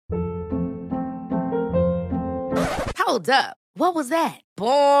Hold up. What was that?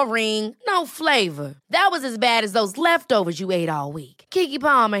 Boring. No flavor. That was as bad as those leftovers you ate all week. Keke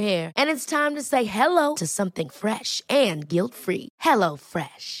Palmer here. And it's time to say hello to something fresh and guilt-free. Hello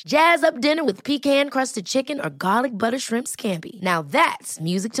Fresh. Jazz up dinner with pecan-crusted chicken or garlic butter shrimp scampi. Now that's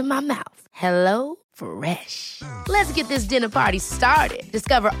music to my mouth. Hello Fresh. Let's get this dinner party started.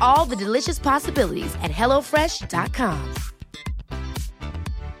 Discover all the delicious possibilities at hellofresh.com.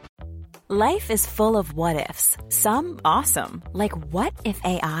 Life is full of what-ifs. Some awesome, like what if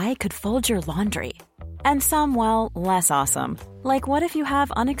AI could fold your laundry? And some, well, less awesome, like what if you have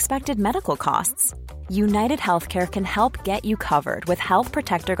unexpected medical costs? United Healthcare can help get you covered with Health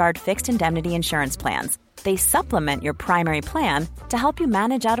Protector Guard fixed indemnity insurance plans. They supplement your primary plan to help you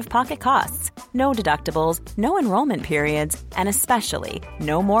manage out-of-pocket costs. No deductibles, no enrollment periods, and especially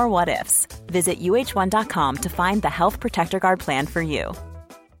no more what-ifs. Visit uh1.com to find the Health Protector Guard plan for you.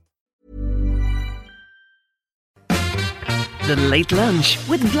 The Late Lunch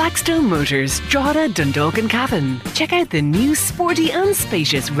with Blackstone Motors, Drogheda, Dundalk and Cavan. Check out the new sporty and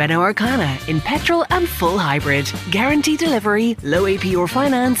spacious Renault Arcana in petrol and full hybrid. Guaranteed delivery, low APR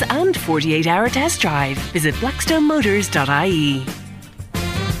finance and 48-hour test drive. Visit blackstonemotors.ie.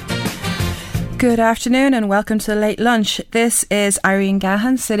 Good afternoon and welcome to the Late Lunch. This is Irene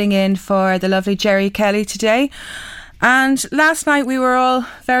Gahan sitting in for the lovely Jerry Kelly today. And last night we were all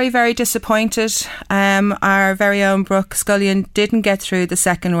very, very disappointed. Our very own Brooke Scullion didn't get through the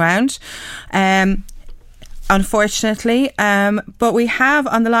second round, unfortunately. But we have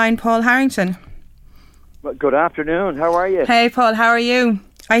on the line Paul Harrington. Good afternoon. How are you? Hey, Paul. How are you?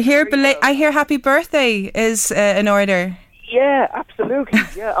 I hear happy birthday is in order. Yeah, absolutely.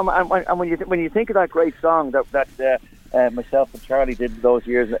 Yeah, and when you think of that great song that myself and Charlie did all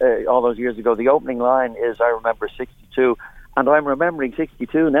those years ago, the opening line is "I remember '62," and I'm remembering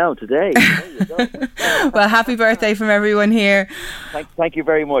 '62 now today. There you go. Well, happy birthday from everyone here. Thank you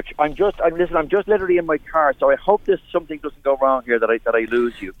very much. I'm just literally in my car, so I hope something doesn't go wrong here that I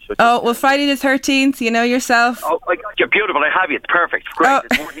lose you. So Friday the 13th, you know yourself. Oh, you're beautiful. I have you. It's perfect. Great. Oh.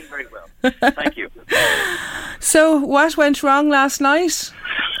 It's working very well. Thank you. So, what went wrong last night?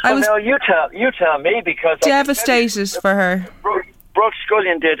 No, you tell me, because devastated for her. Brooke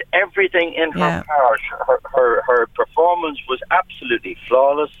Scullion did everything in her power. Her performance was absolutely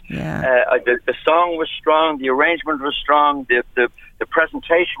flawless. Yeah. The song was strong. The arrangement was strong. The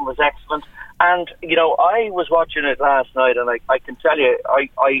presentation was excellent. And I was watching it last night, and I can tell you,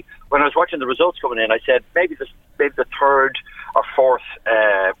 I when I was watching the results coming in, I said maybe the third or fourth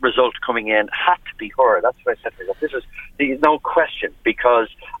result coming in had to be her. That's what I said to myself. This is no question, because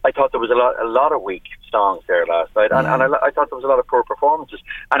I thought there was a lot of weak songs there last night, and I thought there was a lot of poor performances.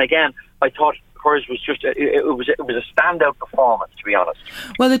 And again, I thought hers was just it was a standout performance, to be honest.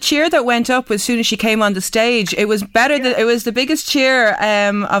 Well, the cheer that went up as soon as she came on the stage, it was better. It was the biggest cheer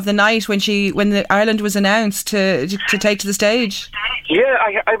of the night when the Ireland was announced to take to the stage. Yeah,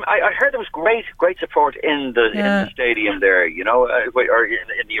 I heard there was great support in the stadium there, or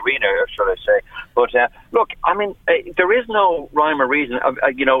in the arena, should I say? But look, I mean, there is no rhyme or reason.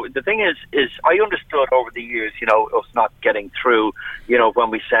 The thing is I understood over the years, us not getting through, when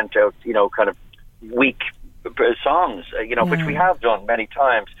we sent out, kind of weak songs, which we have done many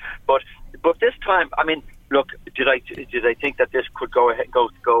times. But this time, I mean, look, did I think that this could go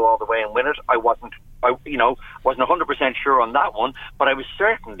all the way and win it? I wasn't 100% sure on that one, but I was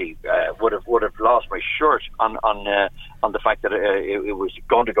certainly would have lost my shirt on the fact that it was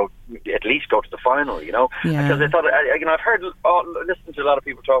going to at least go to the final, because I thought, I've heard listened to a lot of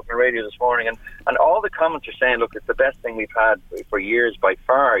people talking on the radio this morning, and all the comments are saying, look, it's the best thing we've had for years by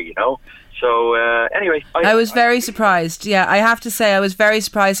far, So anyway, I was very surprised. Yeah, I have to say I was very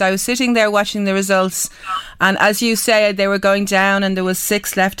surprised. I was sitting there watching the results, and as you say, they were going down, and there was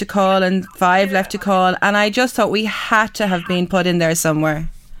 6 left to call and 5 left to call, and I just thought we had to have been put in there somewhere.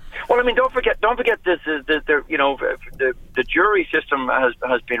 Well, I mean, don't forget this. The jury system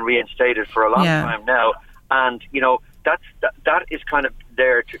has been reinstated for a long time now, and that is kind of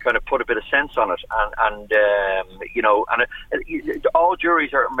there to kind of put a bit of sense on it, and all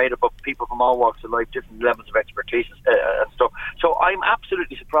juries are made up of people from all walks of life, different levels of expertise and stuff. So I'm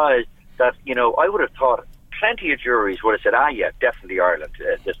absolutely surprised that I would have thought plenty of juries would have said, definitely Ireland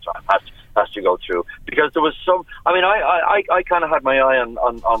this time has to go through, because there was some. I mean, I kind of had my eye on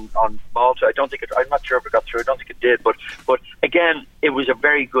Malta. I'm not sure if it got through. I don't think it did, but again, it was a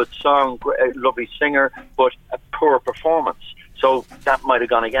very good song, a lovely singer, but a poor performance. So that might have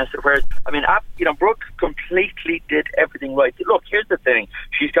gone against it. Whereas, I mean, Brooke completely did everything right. Look, here's the thing: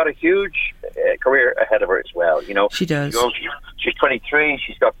 she's got a huge career ahead of her as well. You know, she does. She's 23.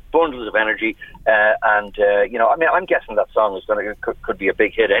 She's got bundles of energy, and you know, I mean, I'm guessing that song is could be a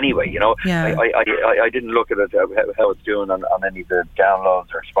big hit anyway. You know, yeah. I didn't look at it how it's doing on any of the downloads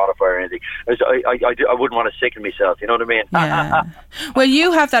or Spotify or anything. I wouldn't want to sicken myself. You know what I mean? Yeah. Well,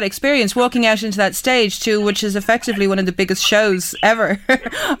 you have that experience walking out into that stage too, which is effectively one of the biggest shows ever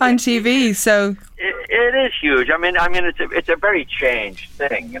on TV. So. It is huge. I mean, it's a very changed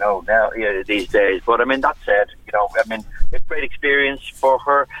thing, you know, now these days. But I mean, that said, you know, I mean, it's a great experience for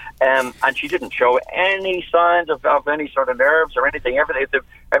her, and she didn't show any signs of any sort of nerves or anything.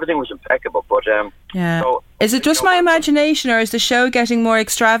 Everything was impeccable. But yeah, so, is it just my imagination, or is the show getting more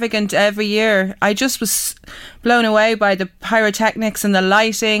extravagant every year? I just was blown away by the pyrotechnics and the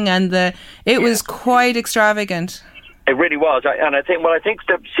lighting, and it was quite extravagant. It really was, and I think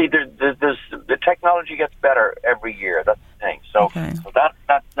the technology gets better every year. That's the thing. So, okay. So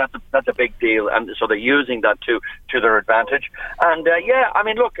that's a big deal, and so they're using that to their advantage. And yeah, I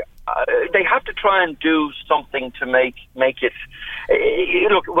mean, look, they have to try and do something to make it.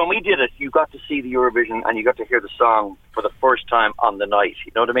 Look, when we did it, you got to see the Eurovision and you got to hear the song for the first time on the night.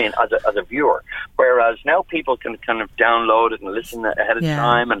 You know what I mean? As a viewer, whereas now people can kind of download it and listen ahead of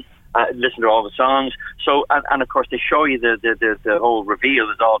time and. Listen to all the songs. So, and of course, they show you the whole reveal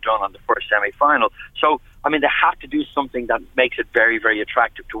is all done on the first semi-final. So, I mean, they have to do something that makes it very, very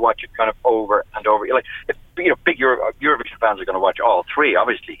attractive to watch it kind of over and over. Like, if, you know, big Eurovision fans are going to watch all three,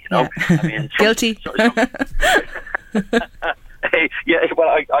 obviously. You know, yeah. I mean, guilty. Yeah, well,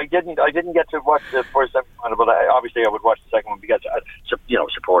 I didn't get to watch the first semi-final, but obviously I would watch the second one because you know,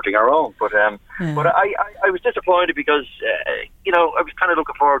 supporting our own. But but I was disappointed because you know, I was kind of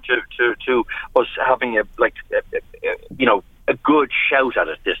looking forward to us having you know, a good shout at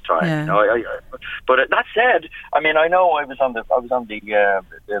it this time. Yeah. You know, but that said, I mean, I know I was on the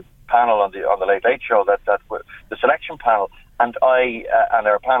panel on the Late Late Show that the selection panel. And and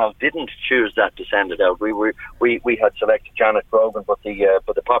our panel didn't choose that to send it out. We had selected Janet Grogan, but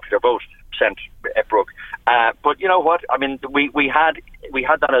the popular vote sent Brooke. But you know what? I mean, we had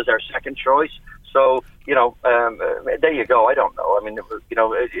that as our second choice. So you know, there you go. I don't know. I mean, you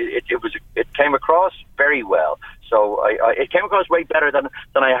know, it came across very well. So it came across way better than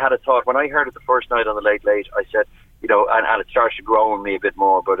I had thought. When I heard it the first night on the Late Late, I said, you know, and it started to grow on me a bit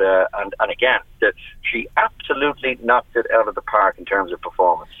more. But and again, she absolutely knocked it out of the park in terms of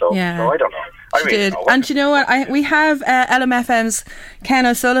performance. So, yeah. So I don't know. I really did. don't know. And you know what? We have LMFM's Ken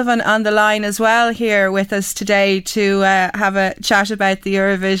O'Sullivan on the line as well here with us today to have a chat about the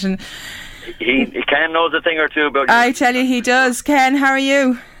Eurovision. Ken knows a thing or two about. I tell you, he does. Ken, how are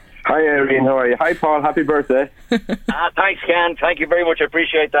you? Hi Irene, how are you? Hi Paul, happy birthday. Thanks Ken, thank you very much, I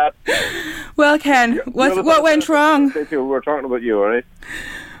appreciate that. Well Ken, what went wrong? We're talking about you, alright?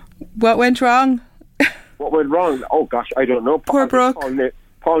 What went wrong? What went wrong? Oh gosh, I don't know. Poor Brooke.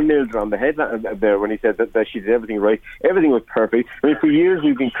 Paul nailed it on the head there when he said that she did everything right. Everything was perfect. I mean, for years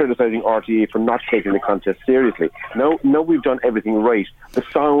we've been criticising RTE for not taking the contest seriously. Now we've done everything right. The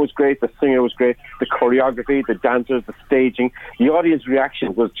song was great, the singer was great, the choreography, the dancers, the staging, the audience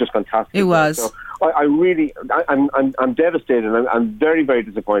reaction was just fantastic. It was. So I'm devastated. I'm very, very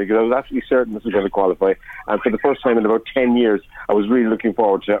disappointed because I was absolutely certain this was going to qualify. And for the first time in about 10 years, I was really looking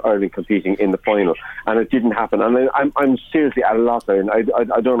forward to Ireland competing in the final. And it didn't happen. And I'm seriously at a loss.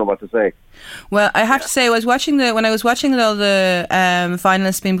 I don't know what to say. Well, I have to say, when I was watching all the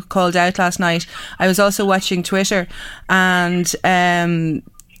finalists being called out last night, I was also watching Twitter, and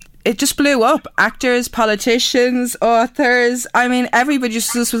it just blew up. Actors, politicians, authors. I mean, everybody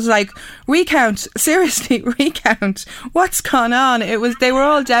just was like, recount. Seriously, recount. What's gone on? They were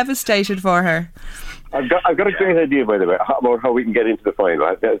all devastated for her. I've got a great idea, by the way, about how we can get into the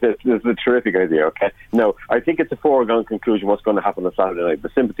final. This is a terrific idea, okay? No, I think it's a foregone conclusion what's going to happen on Saturday night. The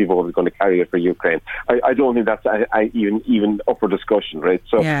sympathy vote is going to carry it for Ukraine. I don't think that's even up for discussion, right?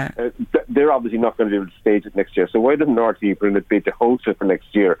 So yeah. They're obviously not going to be able to stage it next year. So why doesn't RTE put in a bid to host it for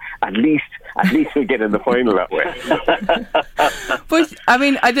next year? At least we'll get in the final that way. But, I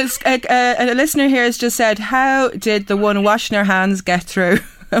mean, a listener here has just said, how did the one washing her hands get through?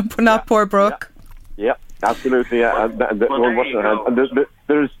 Not poor Brooke. Yeah, absolutely. Yeah. And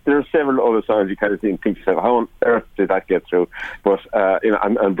there's several other songs you kind of think to yourself, how on earth did that get through? But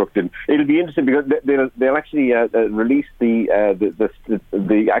and Brooke didn't. It'll be interesting because they'll actually release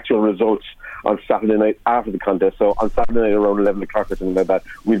the actual results on Saturday night after the contest. So on Saturday night around 11 o'clock or something like that,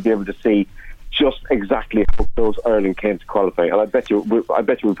 we'll be able to see just exactly how close Ireland came to qualify. And I bet you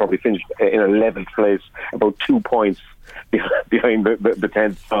we'll probably finish in 11th place, about 2 points behind the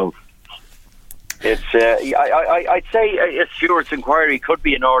 10th song. It's. I'd say a Stewart's inquiry could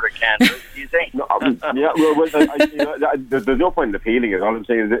be in order, Ken. Do you think? No, there's no point in appealing it. All I'm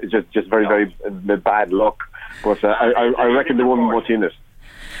saying is it's just very bad luck. But I reckon there won't be much in it.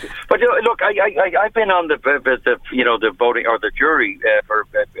 But look, I've been on the voting or the jury for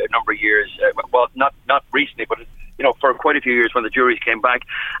a number of years. Well, not recently, but for quite a few years when the juries came back.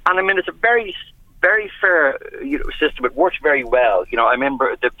 And I mean, it's a very fair system. It works very well. I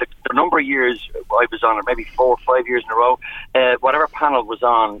remember the number of years I was on it, maybe 4 or 5 years in a row. Whatever panel was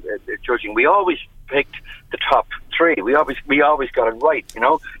on judging, we always picked the top 3. We always got it right.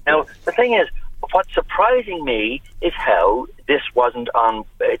 Now the thing is, what's surprising me is how this wasn't on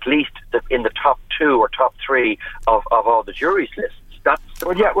at least in the top 2 or top 3 of all the juries lists. That's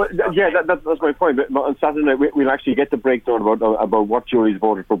my point. But on Saturday night, we'll actually get the breakdown about what juries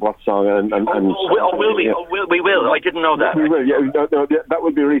voted for what song. Will we? We will. I didn't know that. We will. Yeah, that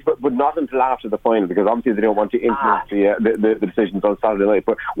would be released, but not until after the final, because obviously they don't want to influence the decisions on Saturday night.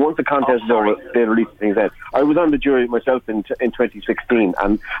 But once the contest is over, they release things then. I was on the jury myself in 2016,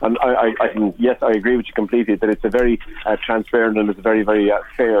 and I agree with you completely that it's a very transparent and it's a very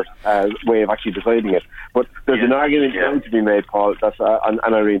fair way of actually deciding it. But there's an argument going to be made, Paul. And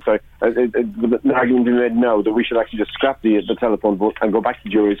Irene, sorry, an argument being made now that we should actually just scrap the telephone vote and go back to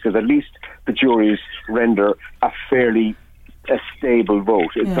juries, because at least the juries render a fairly stable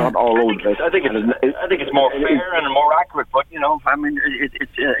vote. It's not all over the place. I think it's more fair and more accurate. But I mean,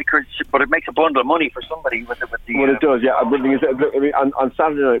 but it makes a bundle of money for somebody with the. Well, it does, yeah. But on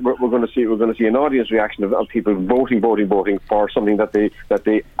Saturday night, we're going to see an audience reaction of people voting for something that they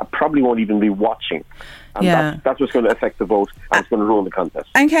probably won't even be watching. And that's what's going to affect the vote, and it's going to ruin the contest.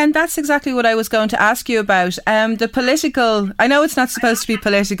 And Ken, that's exactly what I was going to ask you about. The political, I know it's not supposed to be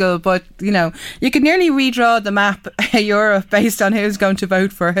political, but you can nearly redraw the map of Europe based on who's going to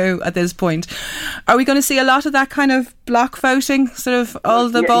vote for who at this point. Are we going to see a lot of that kind of block voting, sort of all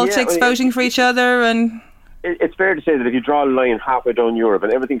the Baltics voting for each other? And it's fair to say that if you draw a line halfway down Europe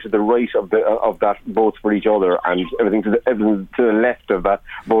and everything to the right of that votes for each other, and everything to the left of that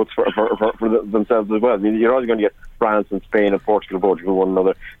votes for themselves as well. I mean, you're always going to get France and Spain and Portugal voting for one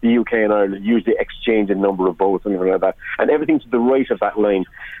another. The UK and Ireland usually exchange a number of votes and everything like that. And everything to the right of that line,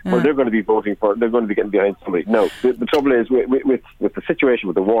 where they're going to be voting for, they're going to be getting behind somebody. No, the trouble is with the situation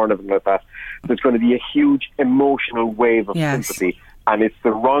with the war and everything like that, there's going to be a huge emotional wave of sympathy. And it's the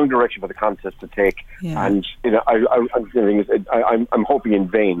wrong direction for the contest to take. Yeah. And I'm hoping in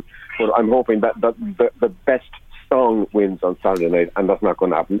vain, but I'm hoping that the best song wins on Saturday night, and that's not going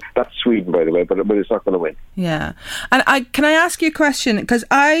to happen. That's Sweden, by the way, but it's not going to win. Yeah. And can I ask you a question? Because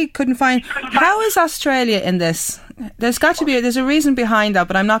I couldn't find, how is Australia in this? There's a reason behind that,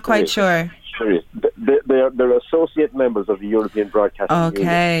 but I'm not quite sure. They're associate members of the European Broadcasting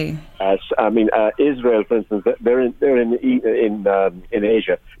Union. Israel, for instance, they're in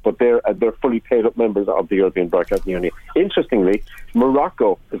Asia, but they're fully paid up members of the European Broadcasting Union. Interestingly,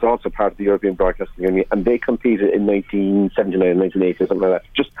 Morocco is also part of the European Broadcasting Union, and they competed in 1979, 1980, something like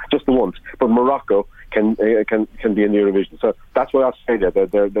that, just the once. But Morocco can be in Eurovision, so that's why Australia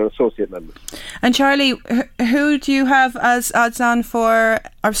they're associate members. And Charlie, who do you have as odds on for?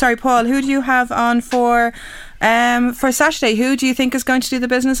 I'm sorry, Paul. Who do you have on for Saturday? Who do you think is going to do the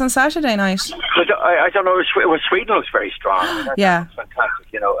business on Saturday night? I don't know. Sweden looks very strong. That's fantastic.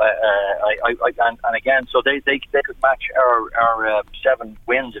 And again, so they could match our 7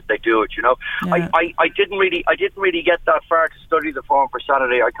 wins if they do it. Yeah. I didn't really get that far to study the form for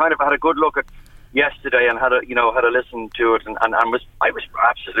Saturday. I kind of had a good look at yesterday and had a listen to it, and I was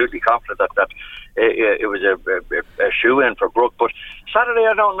absolutely confident that it was a shoe-in for Brooke. But Saturday,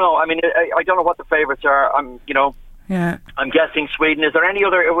 I don't know. I mean, I don't know what the favourites are. I'm guessing Sweden. Is there any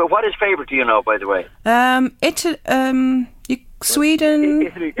other? What is favourite? Do you know, by the way? Sweden,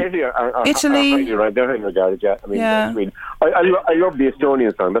 Italy are right. They're highly regarded. Yeah, I mean, Sweden. I love the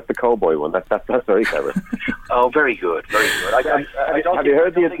Estonian song. That's the cowboy one. That's very clever. Oh, very good, very good. Have you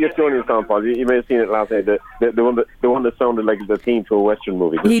heard the Estonian song, Paul? You may have seen it last night. The one that sounded like the theme to a Western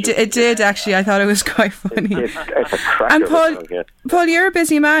movie. It did actually. I thought it was quite funny. It's a cracker. And Paul, Paul, you're a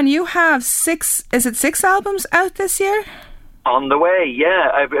busy man. You have 6 albums out this year? On the way,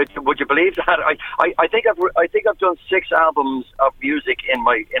 yeah. Would you believe that? I think I've done 6 albums of music in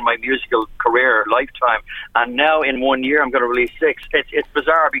my musical career lifetime, and now in 1 year I'm going to release 6. It's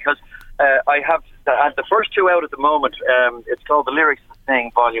bizarre because I have the first 2 out at the moment. It's called The Lyrics of the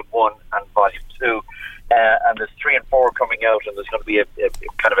Thing, Volume 1 and Volume 2. And there's 3 and 4 coming out, and there's going to be a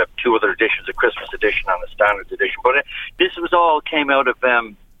kind of 2 other editions, a Christmas edition and a standard edition. But this was all came out of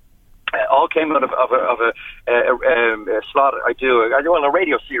all came out of a slot I do a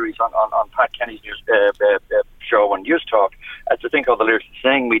radio series on Pat Kenny's news show on News Talk. It's a thing called The Lyrics to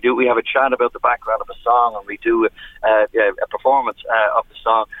Sing. We have a chat about the background of a song, and we do a performance of the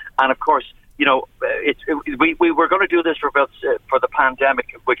song. And of course, you know, we were going to do this for the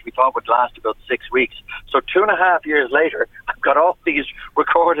pandemic, which we thought would last about 6 weeks. So 2.5 years later, I've got all these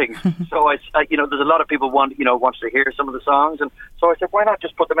recordings. So I there's a lot of people wants to hear some of the songs, and so I said, why not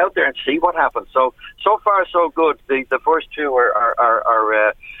just put them out there and see what happens? So far so good. The first two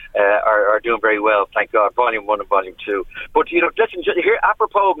are doing very well, thank God. Volume 1 and Volume 2. But listen, here,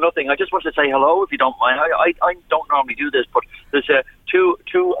 apropos of nothing, I just want to say hello, if you don't mind. I don't normally do this, but there's two.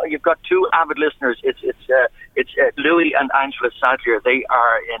 You've got two avid listeners. It's Louis and Angela Sadlier. They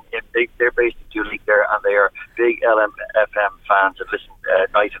are they're based in Duleek there, and they are big LMFM fans and listen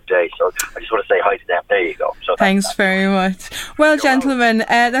night and day. So I just want to say hi to them. There you go. So thanks very much. Well, gentlemen,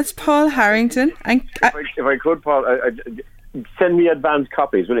 that's Paul Harrington. And if I could, Paul, send me advance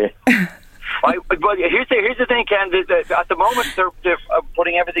copies, will you? Well, here's the thing, Ken. At the moment, they're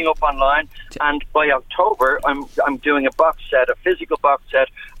putting everything up online, and by October, I'm doing a physical box set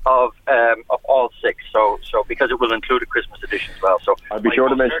of all 6. So because it will include a Christmas edition as well. So I'll be sure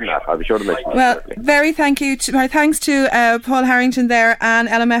to mention that. Well, very thanks to Paul Harrington there, and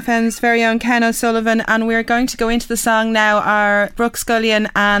LMFM's very own Ken O'Sullivan, and we're going to go into the song now. Our Brooke Scullion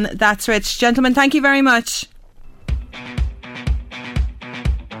and That's Rich. Gentlemen, thank you very much.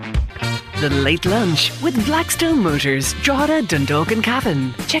 The Late Lunch with Blackstone Motors, Drogheda, Dundalk and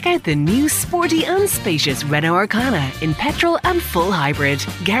Cavan. Check out the new sporty and spacious Renault Arcana in petrol and full hybrid.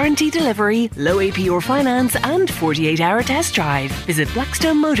 Guarantee delivery, low APR finance and 48-hour test drive. Visit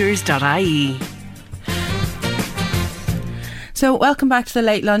blackstonemotors.ie. So welcome back to the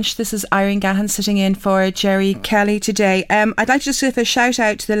Late Lunch. This is Irene Gahan sitting in for Jerry Kelly today. I'd like to just give a shout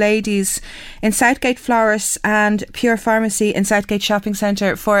out to the ladies in Southgate Florists and Pure Pharmacy in Southgate Shopping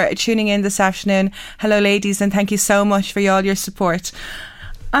Centre for tuning in this afternoon. Hello ladies, and thank you so much for all your support.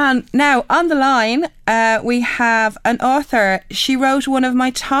 And now on the line we have an author. She wrote one of my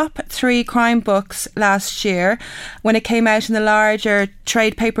top 3 crime books last year when it came out in the larger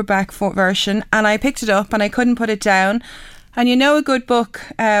trade paperback version, and I picked it up and I couldn't put it down. And you know a good book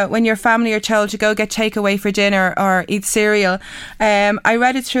when your family are told to go get takeaway for dinner or eat cereal. I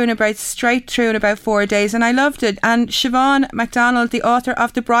read it straight through in about 4 days, and I loved it. And Siobhan MacDonald, the author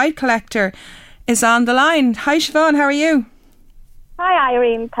of The Bride Collector, is on the line. Hi Siobhan, how are you? Hi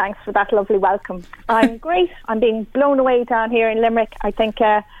Irene, thanks for that lovely welcome. I'm great. I'm being blown away down here in Limerick. I think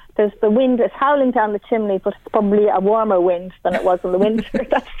the wind is howling down the chimney, but it's probably a warmer wind than it was in the winter.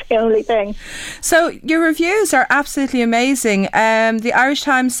 That's the only thing. So your reviews are absolutely amazing. The Irish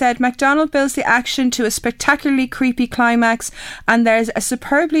Times said MacDonald builds the action to a spectacularly creepy climax, and there's a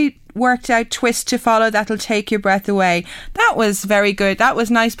superbly worked out twist to follow that'll take your breath away. That was very good. That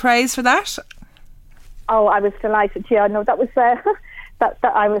was nice praise for that. Oh, I was delighted. Yeah, no, that was that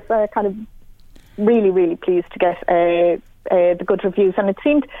I was kind of really, really pleased to get the good reviews, and it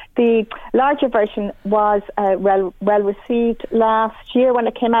seemed the larger version was well received last year when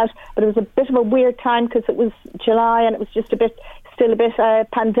it came out, but it was a bit of a weird time because it was July and it was just still a bit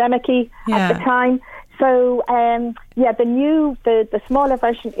pandemic-y at the time. So the smaller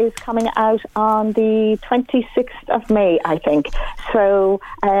version is coming out on the 26th of May, I think. So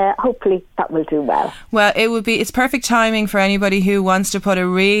hopefully that will do well. Well, it's perfect timing for anybody who wants to put a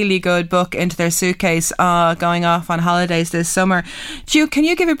really good book into their suitcase going off on holidays this summer. Can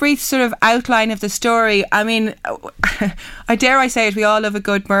you give a brief sort of outline of the story? I mean, I dare I say it, we all love a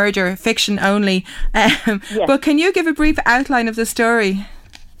good murder, fiction only. Yes. But can you give a brief outline of the story?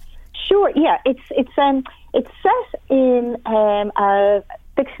 Sure. Yeah, it's set in a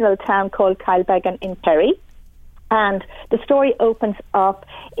fictional town called Kylebegan in Kerry, and the story opens up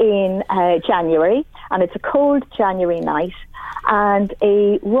in January, and it's a cold January night, and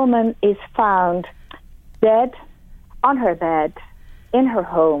a woman is found dead on her bed in her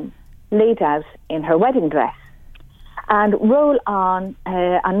home, laid out in her wedding dress. And roll on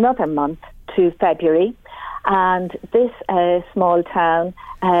another month to February, and this small town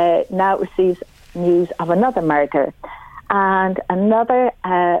now receives news of another murder, and another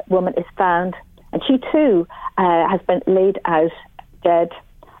woman is found, and she too has been laid out dead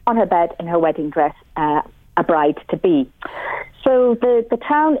on her bed in her wedding dress, a bride to be. So the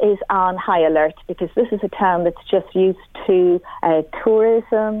town is on high alert because this is a town that's just used to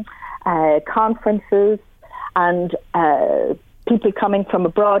tourism, conferences, and people coming from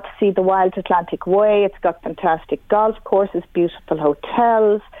abroad to see the Wild Atlantic Way. It's got fantastic golf courses, beautiful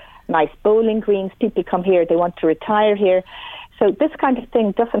hotels, nice bowling greens. People come here, they want to retire here. So this kind of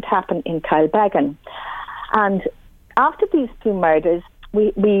thing doesn't happen in Kylbegan. And after these two murders,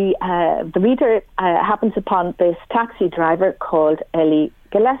 the reader happens upon this taxi driver called Ellie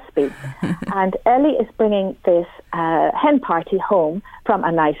Gillespie. And Ellie is bringing this hen party home from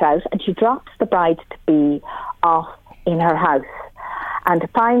a night out, and she drops the bride-to-be off in her house and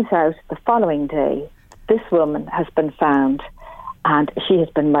finds out the following day this woman has been found and she has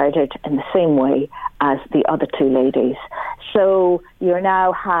been murdered in the same way as the other two ladies. So you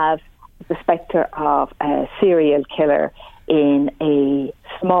now have the spectre of a serial killer in a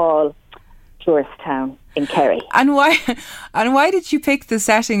small tourist town in Kerry. And why did you pick the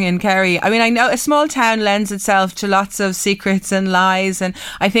setting in Kerry? I mean, I know a small town lends itself to lots of secrets and lies, and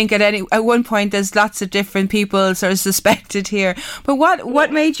I think at one point there's lots of different people sort of suspected here. But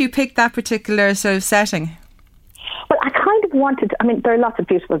what made you pick that particular sort of setting? Well, I kind of wanted, I mean, there are lots of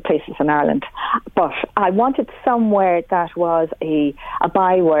beautiful places in Ireland, but I wanted somewhere that was a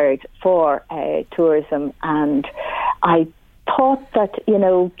byword for tourism, and I thought that, you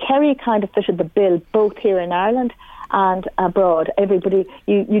know, Kerry kind of fitted the bill both here in Ireland and abroad. Everybody,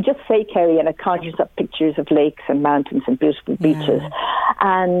 you just say Kerry and it conjures up pictures of lakes and mountains and beautiful beaches.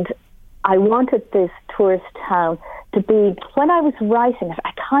 And I wanted this tourist town to be, when I was writing it,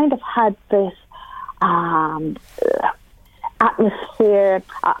 I kind of had this atmosphere.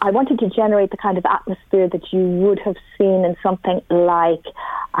 I wanted to generate the kind of atmosphere that you would have seen in something like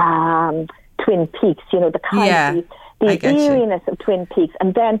Twin Peaks, you know, the kind of the eeriness of Twin Peaks,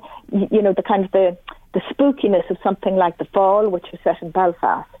 and then, you know, the kind of the spookiness of something like The Fall, which was set in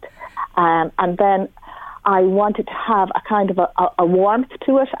Belfast. And then I wanted to have a kind of a warmth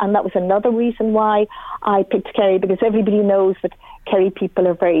to it, and that was another reason why I picked Kerry, because everybody knows that Kerry people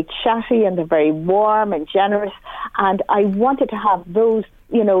are very chatty and they're very warm and generous, and I wanted to have those,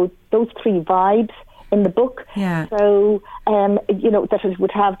 you know, those three vibes in the book. Yeah. So, you know, that it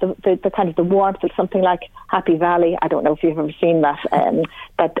would have the kind of the warmth of something like Happy Valley. I don't know if you've ever seen that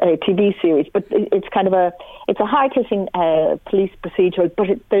TV series, but it's kind of it's a hard-hitting police procedural, but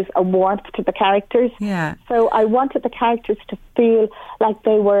there's a warmth to the characters. Yeah. So I wanted the characters to feel like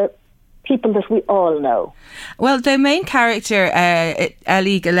they were people that we all know. Well, the main character,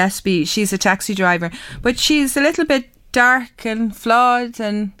 Ellie Gillespie, she's a taxi driver, but she's a little bit dark and flawed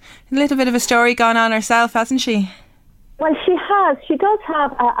and a little bit of a story gone on herself, hasn't she? Well, she has. She does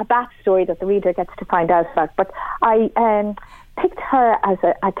have a backstory that the reader gets to find out about, but I picked her as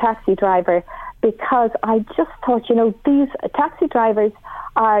a taxi driver because I just thought, you know, these taxi drivers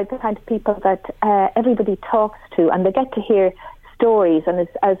are the kind of people that everybody talks to, and they get to hear stories. And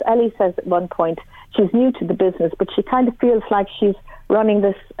as Ellie says at one point, she's new to the business, but she kind of feels like she's running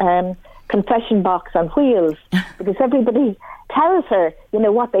this confession box on wheels, because everybody tells her, you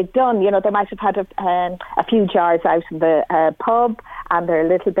know, what they've done. You know, they might have had a few jars out in the pub and they're a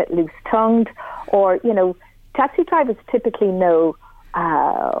little bit loose-tongued, or, you know, taxi drivers typically know,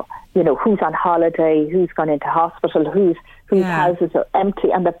 you know, who's on holiday, who's gone into hospital, whose houses are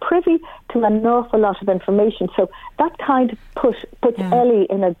empty, and they're privy to an awful lot of information. So that kind of puts Ellie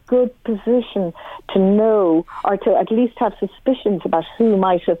in a good position to know, or to at least have suspicions about who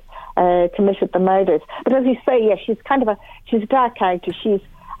might have committed the murders. But as you say, she's a dark character. She's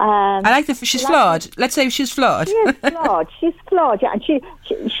I like she's flawed. Let's say she's flawed. She is flawed. She's flawed, yeah, and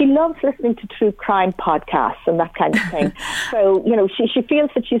she loves listening to true crime podcasts and that kind of thing. So, you know, she feels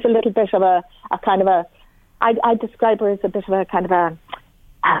that she's a little bit of a kind of a, I describe her as a bit of a kind of a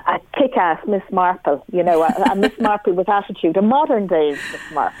kick-ass Miss Marple, you know, a Miss Marple with attitude, a modern-day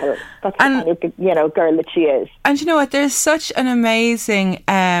Miss Marple. That's the kind of, you know, girl that she is. And you know what, there's such an amazing,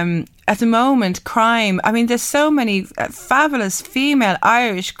 at the moment, crime. I mean, there's so many fabulous female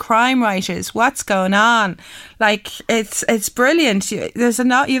Irish crime writers. What's going on? Like, it's brilliant. You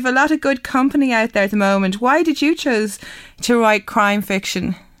have a lot of good company out there at the moment. Why did you choose to write crime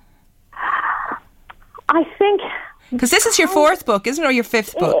fiction? I think... Because this is your fourth book, isn't it, or your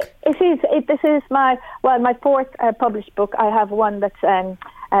fifth book? It is. This is my fourth published book. I have one that's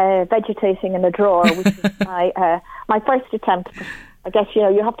vegetating in a drawer, which is my first attempt. I guess, you know,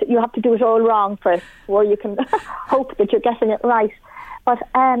 you have to do it all wrong first, or you can hope that you're getting it right. But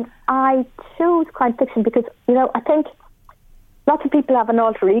I chose crime fiction because, you know, I think lots of people have an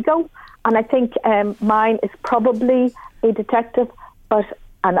alter ego, and I think mine is probably a detective, but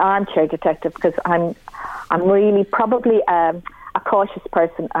an armchair detective, because I'm really probably a cautious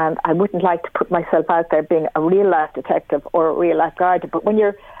person, and I wouldn't like to put myself out there being a real life detective or a real life guardian. But when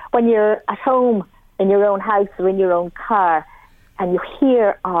you're at home in your own house or in your own car, and you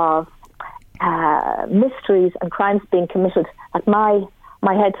hear of mysteries and crimes being committed, like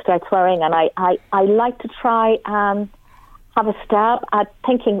my head starts whirring, and I like to try and have a stab at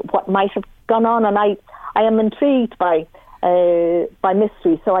thinking what might have gone on, and I am intrigued by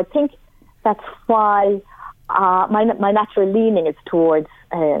mystery. So I think that's why my natural leaning is towards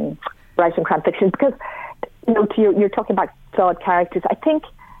writing crime fiction, because you're talking about flawed characters. I think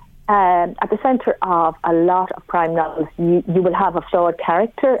at the centre of a lot of crime novels, you will have a flawed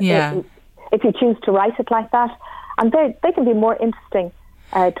character if you choose to write it like that, and they can be more interesting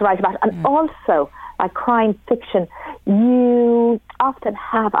to write about. And also, like crime fiction, you often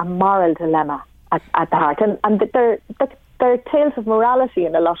have a moral dilemma at the heart, and they're tales of morality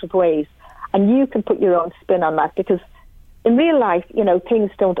in a lot of ways, and you can put your own spin on that, because in real life,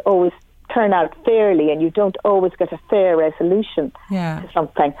 things don't always turn out fairly, and you don't always get a fair resolution to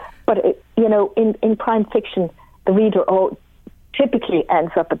something. But in crime fiction, the reader typically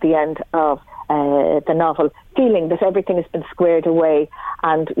ends up at the end of the novel feeling that everything has been squared away,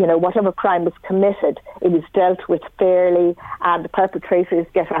 and whatever crime was committed, it was dealt with fairly, and the perpetrators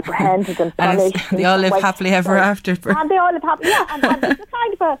get apprehended and punished. They all live happily ever after. And they all live happily. Yeah, and it's a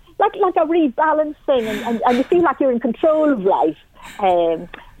kind of like a rebalancing, and you feel like you're in control of life.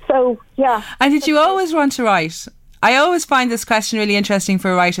 So yeah. And did you always want to write? I always find this question really interesting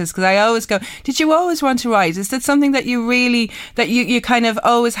for writers, because I always go, did you always want to write? Is that something that you kind of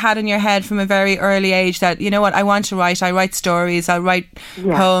always had in your head from a very early age, that, what, I want to write? I write stories, I write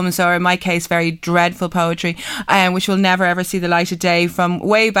poems, or in my case, very dreadful poetry, which will never ever see the light of day, from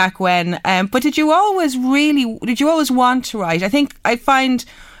way back when. But did you always want to write? I find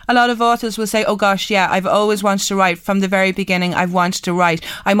a lot of authors will say, oh gosh, yeah, I've always wanted to write. From the very beginning, I've wanted to write.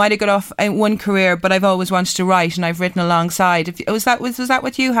 I might have got off in one career, but I've always wanted to write, and I've written alongside. Was that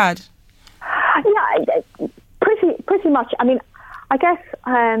what you had? Yeah, pretty much. I mean, I guess,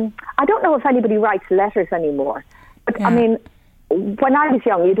 I don't know if anybody writes letters anymore, but yeah. I mean, when I was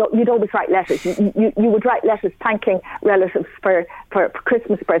young, you'd always write letters. You would write letters thanking relatives for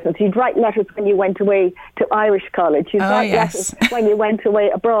Christmas presents. You'd write letters when you went away to Irish college. You'd write letters when you went away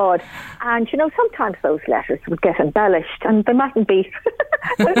abroad. And, sometimes those letters would get embellished, and they mightn't be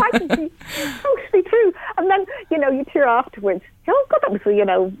totally true. And then, you'd hear afterwards, oh, God,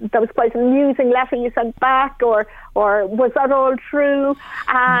 that was quite an amusing letter you sent back, or was that all true?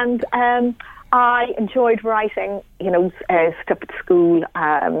 And I enjoyed writing, stuff at school,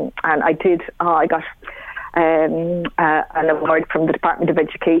 and I got an award from the Department of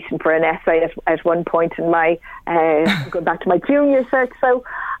Education for an essay at one point in my, going back to my junior cert. So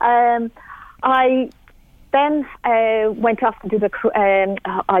I then went off to do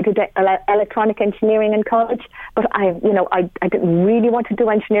I did electronic engineering in college, but I didn't really want to do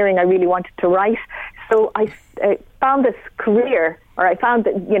engineering. I really wanted to write. So I found this career, or I found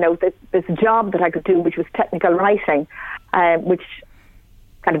that this job that I could do, which was technical writing, which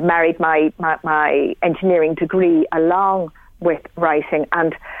kind of married my engineering degree along with writing,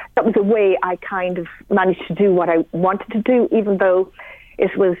 and that was a way I kind of managed to do what I wanted to do, even though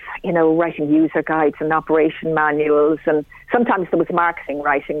it was, writing user guides and operation manuals, and sometimes there was marketing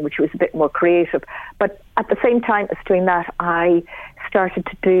writing, which was a bit more creative. But at the same time as doing that, I started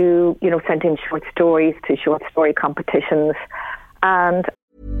to do, send in short stories to short story competitions. And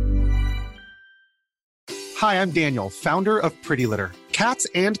Hi, I'm Daniel, founder of Pretty Litter. Cats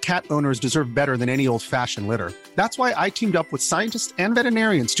and cat owners deserve better than any old-fashioned litter. That's why I teamed up with scientists and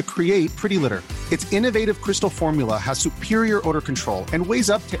veterinarians to create Pretty Litter. Its innovative crystal formula has superior odor control and weighs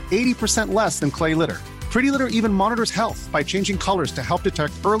up to 80% less than clay litter. Pretty Litter even monitors health by changing colors to help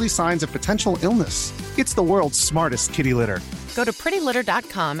detect early signs of potential illness. It's the world's smartest kitty litter. Go to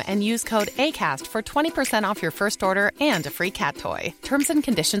prettylitter.com and use code ACAST for 20% off your first order and a free cat toy. Terms and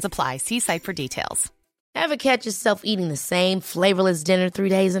conditions apply. See site for details. Ever catch yourself eating the same flavorless dinner 3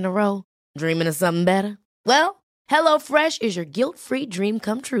 days in a row? Dreaming of something better? Well, HelloFresh is your guilt-free dream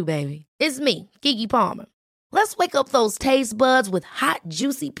come true, baby. It's me, Keke Palmer. Let's wake up those taste buds with hot,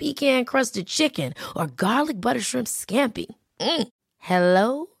 juicy pecan-crusted chicken or garlic butter shrimp scampi.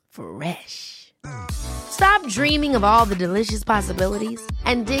 Hello Fresh. Stop dreaming of all the delicious possibilities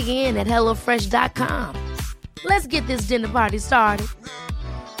and dig in at HelloFresh.com. Let's get this dinner party started.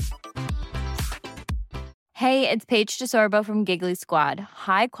 Hey, it's Paige DeSorbo from Giggly Squad.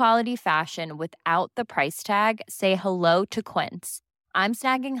 High quality fashion without the price tag. Say hello to Quince. I'm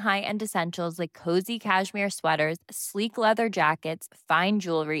snagging high-end essentials like cozy cashmere sweaters, sleek leather jackets, fine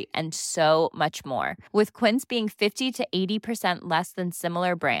jewelry, and so much more. With Quince being 50 to 80% less than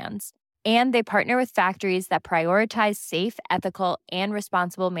similar brands. And they partner with factories that prioritize safe, ethical, and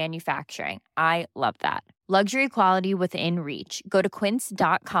responsible manufacturing. I love that. Luxury quality within reach. Go to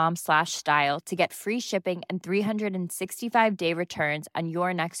quince.com/style to get free shipping and 365-day returns on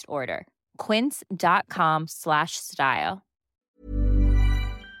your next order. Quince.com/style.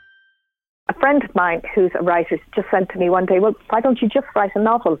 friend of mine who's a writer just said to me one day, well, why don't you just write a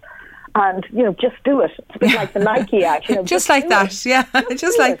novel? And, just do it. It's a bit like the Nike ad. Just like that, yeah.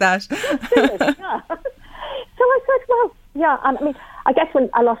 Just like that. Just do it, yeah. So I said, well, yeah. And I mean, I guess when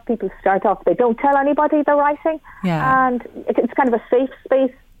a lot of people start off, they don't tell anybody they're writing. Yeah. And it's kind of a safe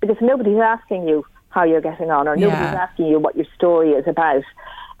space because nobody's asking you how you're getting on, or nobody's asking you what your story is about.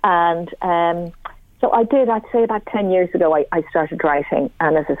 And so I did, I'd say about 10 years ago, I started writing.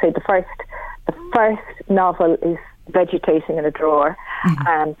 And as I say, the first novel is Vegetating in a Drawer.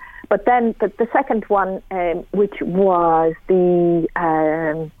 Mm-hmm. But then the second one, which was the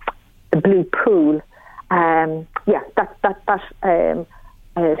Blue Pool, that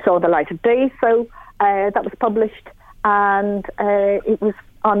saw the light of day. So that was published, and it was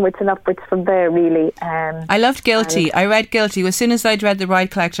onwards and upwards from there, really. I loved Guilty. I read Guilty. As soon as I'd read The Bride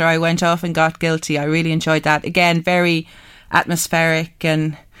Collector, I went off and got Guilty. I really enjoyed that. Again, very atmospheric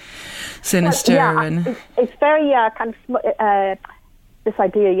and sinister. Well, it's very kind of this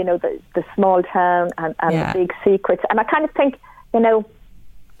idea, the small town and the big secrets. And I kind of think, there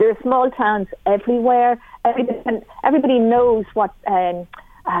are small towns everywhere. Everybody knows what, a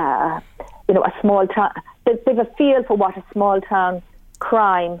small town. They have a feel for what a small town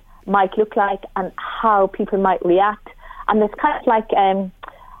crime might look like and how people might react. And it's kind of like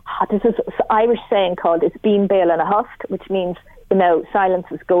there's this Irish saying called "It's bean bale and a husk," which means silence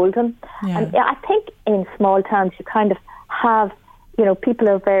is golden. Yeah. And I think in small towns you kind of have people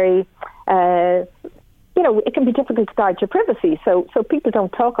are very it can be difficult to guard your privacy, so people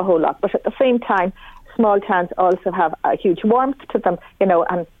don't talk a whole lot. But at the same time, small towns also have a huge warmth to them,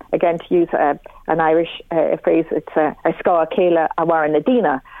 and again, to use an Irish phrase, it's a scaw céile a war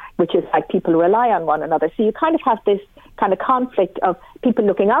nadina, which is like people rely on one another. So you kind of have this kind of conflict of people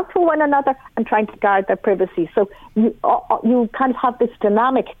looking out for one another and trying to guard their privacy. So you kind of have this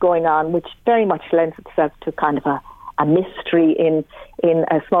dynamic going on, which very much lends itself to kind of a mystery in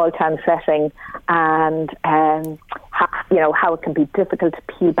a small town setting, and how it can be difficult to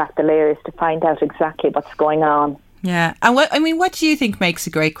peel back the layers to find out exactly what's going on. Yeah, and what do you think makes a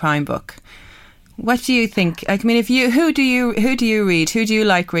great crime book? What do you think? I mean, who do you read? Who do you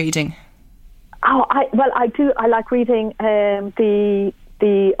like reading? Oh, I do. I like reading all the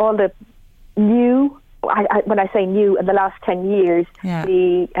new. When I say new, in the last 10 years,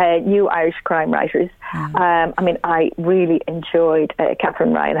 the new Irish crime writers. Yeah. I really enjoyed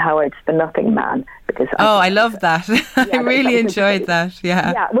Catherine Ryan Howard's The Nothing Man, because I love that. I really enjoyed that.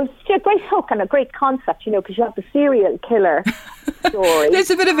 Yeah, yeah, it was a great hook and a great concept, because you have the serial killer story.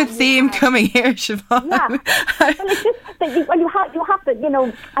 There's a bit of a theme coming here, Siobhan. Yeah, well, it's just that you have to.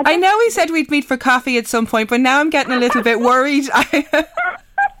 I know we said we'd meet for coffee at some point, but now I'm getting a little bit worried.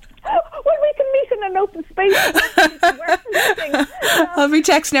 Well, we can meet in an open space. I'll be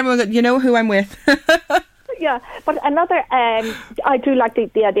texting everyone, you know who I'm with. Yeah, but another, I do like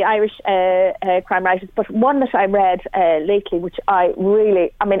the Irish crime writers, but one that I read lately, which I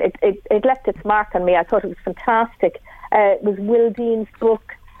really, it left its mark on me. I thought it was fantastic. It was Will Dean's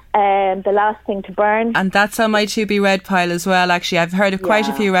book, The Last Thing to Burn. And that's on my to be read pile as well, actually. I've heard of quite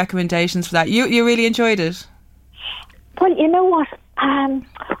a few recommendations for that. You really enjoyed it? Well, you know what?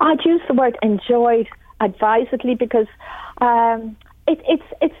 I'd use the word enjoyed advisedly, because it's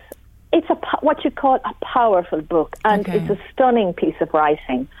what you call a powerful book, and it's a stunning piece of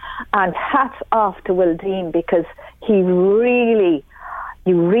writing. And hats off to Will Dean, because you really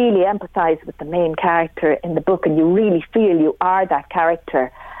empathise with the main character in the book, and you really feel you are that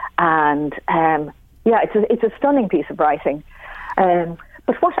character. And it's a stunning piece of writing.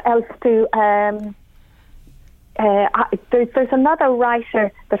 But what else do? There's another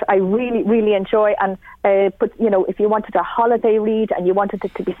writer that I really, really enjoy, and if you wanted a holiday read and you wanted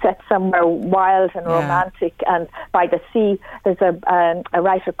it to be set somewhere wild and romantic and by the sea, there's a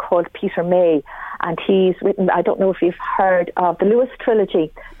writer called Peter May, and he's written, I don't know if you've heard of the Lewis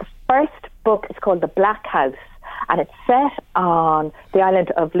trilogy. The first book is called The Black House, and it's set on the island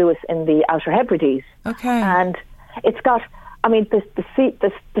of Lewis in the Outer Hebrides. Okay. And it's got,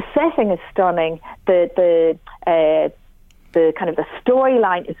 the setting is stunning. The kind of the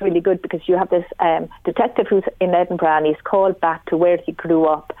storyline is really good, because you have this detective who's in Edinburgh, and he's called back to where he grew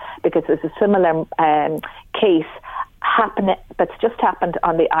up because there's a similar case that's just happened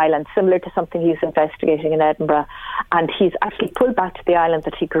on the island, similar to something he's investigating in Edinburgh, and he's actually pulled back to the island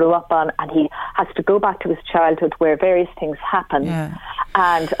that he grew up on, and he has to go back to his childhood where various things happen,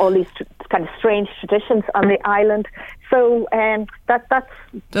 and all these kind of strange traditions on the island. So that's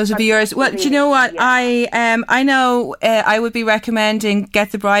those would be yours. Well, do you know what? Yeah. I know I would be recommending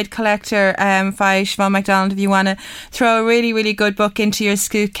Get the Bride Collector by Siobhan MacDonald if you want to throw a really, really good book into your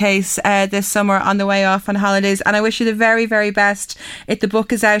suitcase this summer on the way off on holidays. And I wish you the very, very best. The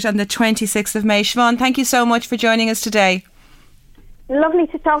book is out on the 26th of May. Siobhan, thank you so much for joining us today. Lovely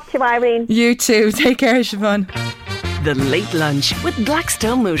to talk to you, Irene. You too. Take care, Siobhan. The Late Lunch with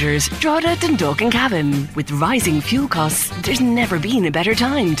Blackstone Motors, Drogheda, Dundalk and Cavan. With rising fuel costs, there's never been a better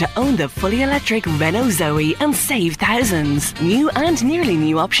time to own the fully electric Renault Zoe and save thousands. New and nearly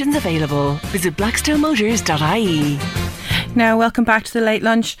new options available. Visit blackstonemotors.ie. Now, welcome back to the Late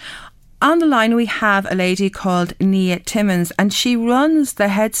Lunch. On the line we have a lady called Nia Timmins, and she runs the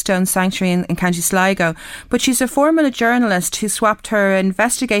Headstone Sanctuary in County Sligo, but she's a former journalist who swapped her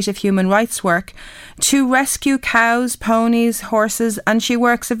investigative human rights work to rescue cows, ponies, horses, and she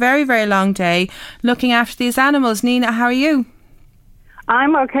works a very, very long day looking after these animals. Nina, how are you?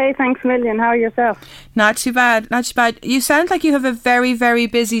 I'm okay, thanks a million. How are yourself? Not too bad, not too bad. You sound like you have a very, very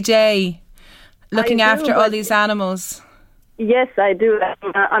busy day looking after all these animals. Yes, I do.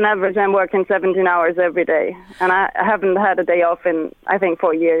 On average, I'm working 17 hours every day, and I haven't had a day off in, I think,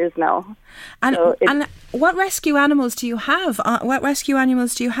 4 years now. And what rescue animals do you have? What rescue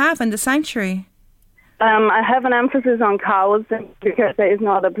animals do you have in the sanctuary? I have an emphasis on cows because there is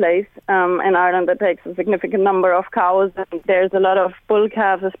no other place in Ireland that takes a significant number of cows. And there's a lot of bull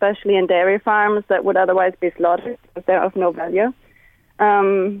calves, especially in dairy farms, that would otherwise be slaughtered because they're of no value.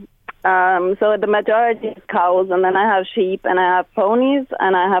 So the majority is cows, and then I have sheep, and I have ponies,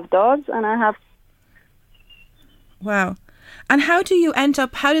 and I have dogs, and I have... Wow. And how do you end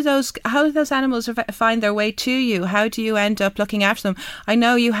up, how do those animals find their way to you? How do you end up looking after them? I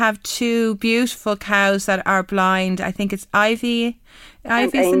know you have two beautiful cows that are blind. I think it's Ivy's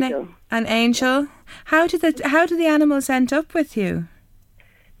Angel. And Angel. How do the animals end up with you?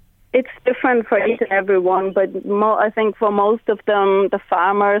 It's different for each and every one, but I think for most of them, the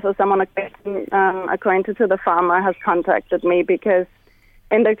farmers or someone acquainted to the farmer has contacted me, because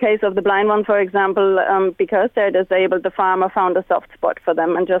in the case of the blind one, for example, because they're disabled, the farmer found a soft spot for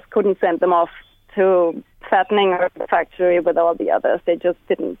them and just couldn't send them off to fattening or the factory with all the others. They just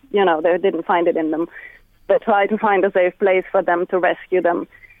didn't, they didn't find it in them. They tried to find a safe place for them to rescue them.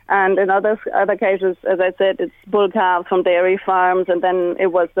 And in other cases, as I said, it's bull calves from dairy farms, and then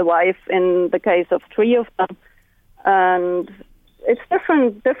it was the wife in the case of 3 of them. And it's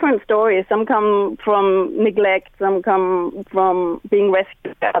different stories. Some come from neglect, some come from being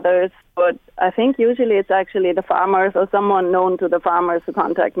rescued by others. But I think usually it's actually the farmers or someone known to the farmers who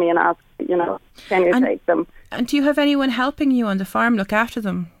contact me and ask, can you take them? And do you have anyone helping you on the farm look after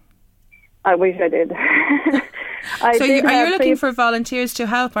them? I wish I did. So you're looking for volunteers to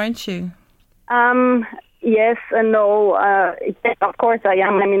help, aren't you? Yes and no. Yes, of course I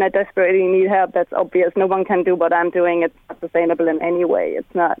am. I mean, I desperately need help. That's obvious. No one can do what I'm doing. It's not sustainable in any way.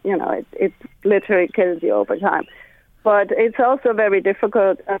 It's not, it literally kills you over time. But it's also very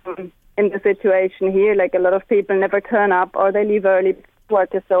difficult in the situation here. Like, a lot of people never turn up, or they leave early.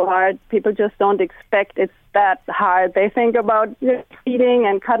 Work is so hard. People just don't expect it's that hard. They think about feeding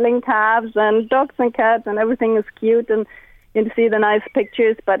and cuddling calves and dogs and cats, and everything is cute, and you see the nice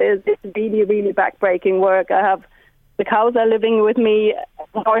pictures, but it's really, really backbreaking work. The cows are living with me,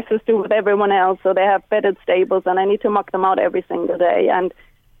 the horses do with everyone else, so they have bedded stables, and I need to muck them out every single day. And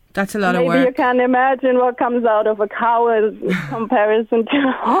that's a lot of work. Maybe you can imagine what comes out of a cow in comparison to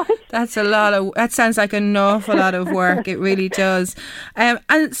a horse. That sounds like an awful lot of work. It really does.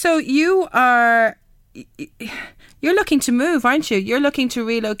 And so you're looking to move, aren't you? You're looking to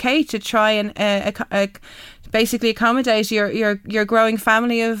relocate to try and basically accommodate your growing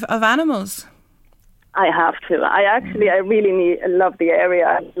family of animals. I have to. I really love the area.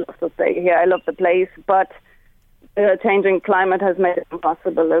 I love to stay here. I love the place, but the changing climate has made it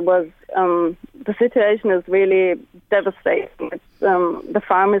impossible. It was the situation is really devastating. It's, the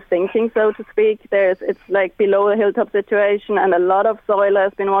farm is sinking, so to speak. It's like below a hilltop situation, and a lot of soil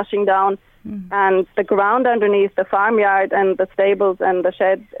has been washing down, and the ground underneath the farmyard and the stables and the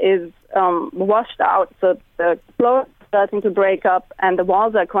sheds is washed out. So the floor is starting to break up, and the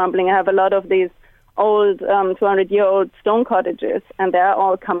walls are crumbling. I have a lot of these old 200-year-old stone cottages, and they're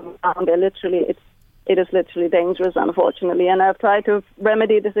all coming down. It is literally dangerous, unfortunately. And I've tried to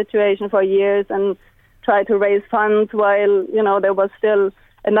remedy the situation for years and try to raise funds while, there was still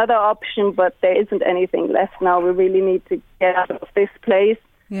another option, but there isn't anything left now. We really need to get out of this place.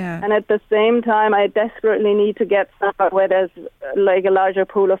 Yeah. And at the same time, I desperately need to get somewhere where there's like a larger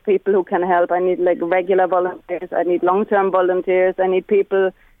pool of people who can help. I need like regular volunteers. I need long-term volunteers. I need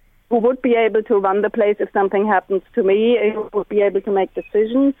people who would be able to run the place if something happens to me, who would be able to make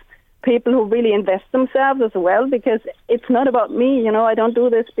decisions, people who really invest themselves as well, because it's not about me, I don't do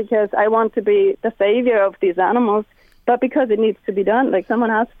this because I want to be the savior of these animals, but because it needs to be done, like someone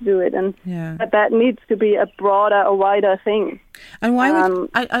has to do it, and that needs to be a wider thing. And why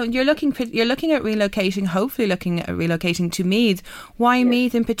would you're looking at relocating, hopefully looking at relocating to Meath. Why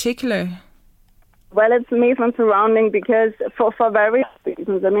Meath in particular? Well, it's Meath and surrounding because for various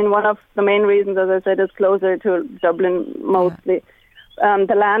reasons. I mean, one of the main reasons, as I said, is closer to Dublin mostly.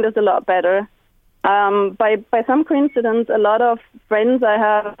 The land is a lot better. By some coincidence, a lot of friends I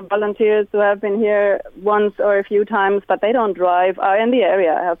have, volunteers who have been here once or a few times, but they don't drive, are in the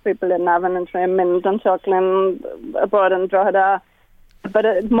area. I have people in Navan and Trim and Dunshaughlin, abroad in Drogheda.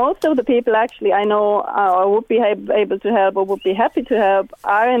 But most of the people actually I know or would be able to help or would be happy to help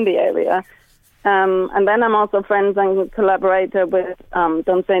are in the area. And then I'm also friends and collaborator with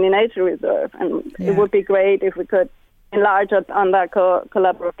Dunsany Nature Reserve. And it would be great if we could enlarge on that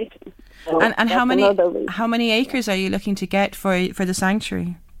collaboration. So and how many acres are you looking to get for the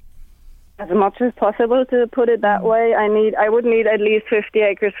sanctuary? As much as possible, to put it that way. I would need at least 50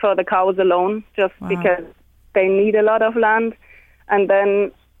 acres for the cows alone, just because they need a lot of land. And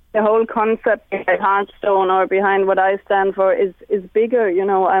then the whole concept behind Heartstone or behind what I stand for is bigger.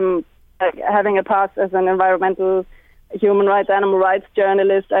 I'm having a past as an environmental, human rights, animal rights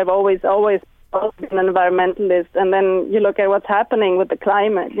journalist. I've always been an environmentalist, and then you look at what's happening with the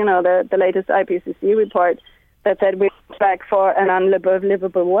climate, the latest IPCC report that said we're on track for an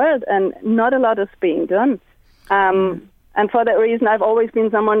unlivable world, and not a lot is being done. And for that reason, I've always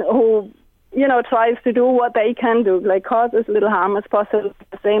been someone who, tries to do what they can do, like cause as little harm as possible,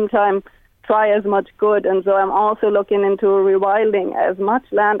 at the same time try as much good. And so I'm also looking into rewilding as much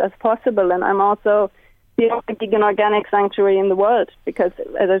land as possible, and I'm also the only vegan organic sanctuary in the world because,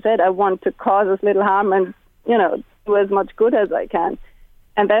 as I said, I want to cause as little harm and, do as much good as I can.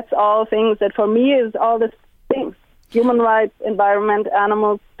 And that's all things that for me is all the things. Human rights, environment,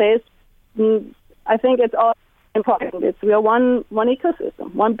 animals, space. I think it's all important. We are one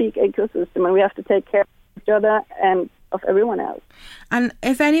ecosystem, one big ecosystem, and we have to take care of each other and of everyone else. And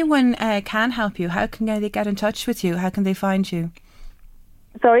if anyone can help you, how can they get in touch with you? How can they find you?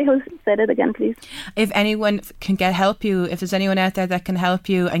 Sorry, who said it again, please? If anyone can help you, if there's anyone out there that can help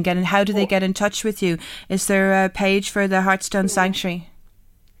you and how do they get in touch with you? Is there a page for the Heartstone Sanctuary?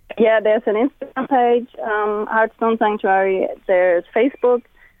 Yeah, there's an Instagram page, Heartstone Sanctuary. There's Facebook,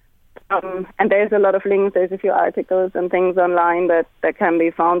 and there's a lot of links. There's a few articles and things online that can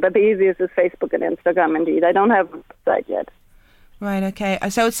be found. But the easiest is Facebook and Instagram, indeed. I don't have a website yet. Right, okay.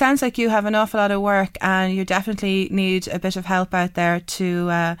 So it sounds like you have an awful lot of work and you definitely need a bit of help out there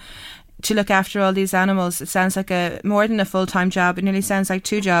to look after all these animals. It sounds like more than a full-time job. It nearly sounds like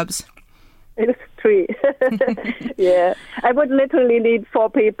 2 jobs. It's 3. Yeah. I would literally need 4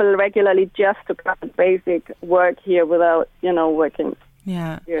 people regularly just to cover basic work here without, working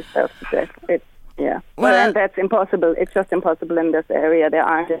yourself to death. Well, and that's impossible. It's just impossible in this area. There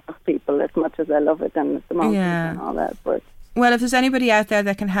aren't enough people as much as I love it and the mountains and all that. But well, if there's anybody out there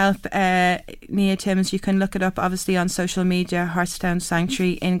that can help Nia Timms, you can look it up obviously on social media, Heartstone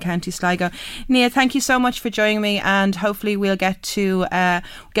Sanctuary in County Sligo. Nia, thank you so much for joining me, and hopefully we'll get to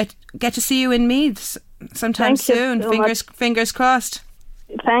see you in Meath sometime soon. Fingers crossed.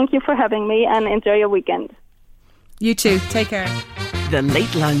 Thank you for having me, and enjoy your weekend. You too. Take care. The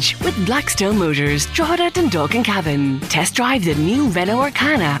Late Lunch with Blackstone Motors, Drogheda, Dundalk and Cavan. Test drive the new Renault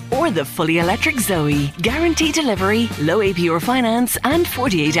Arcana or the fully electric Zoe. Guaranteed delivery, low APR finance and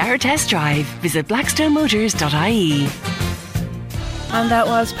 48-hour test drive. Visit blackstonemotors.ie. And that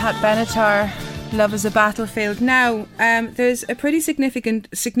was Pat Benatar. Love is a Battlefield. Now, there's a pretty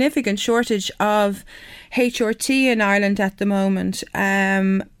significant shortage of HRT in Ireland at the moment,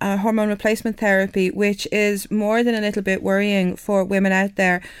 hormone replacement therapy, which is more than a little bit worrying for women out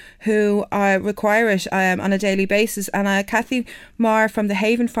there who require it on a daily basis. And Kathy Marr from the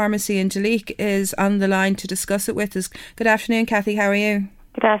Haven Pharmacy in Duleek is on the line to discuss it with us. Good afternoon, Kathy. How are you?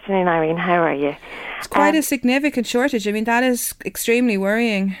 Good afternoon, Irene. How are you? It's quite a significant shortage. I mean, that is extremely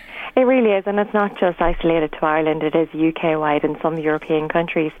worrying. It really is, and it's not just isolated to Ireland. It is UK-wide in some European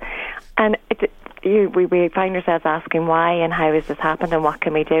countries. And we find ourselves asking why and how has this happened and what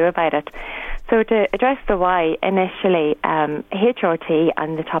can we do about it. So to address the why, initially, HRT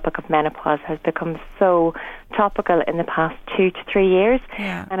and the topic of menopause has become so topical in the past 2 to 3 years.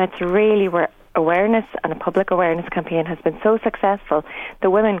 Yeah. And it's really where awareness and a public awareness campaign has been so successful. The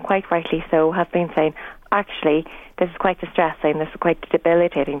women, quite rightly so, have been saying, actually, this is quite distressing, this is quite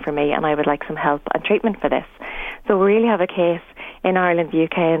debilitating for me, and I would like some help and treatment for this. So we really have a case in Ireland, the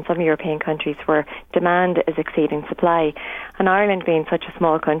UK and some European countries where demand is exceeding supply. And Ireland, being such a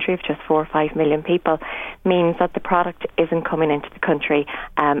small country of just 4 or 5 million people, means that the product isn't coming into the country.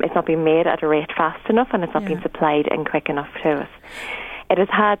 It's not being made at a rate fast enough, and it's not being supplied in quick enough to us. It has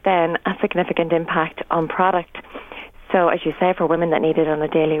had then a significant impact on product. So, as you say, for women that need it on a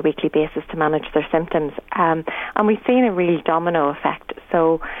daily or weekly basis to manage their symptoms. And we've seen a real domino effect.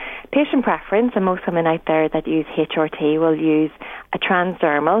 So, patient preference, and most women out there that use HRT will use a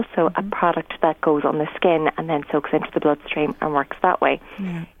transdermal, so a product that goes on the skin and then soaks into the bloodstream and works that way.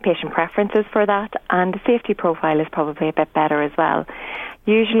 Patient preferences for that, and the safety profile is probably a bit better as well.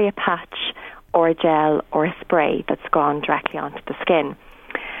 Usually a patch or a gel or a spray that's gone directly onto the skin.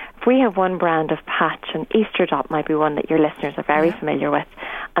 If we have one brand of patch, and Easterdot might be one that your listeners are very familiar with,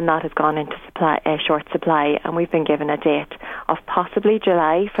 and that has gone into short supply, and we've been given a date of possibly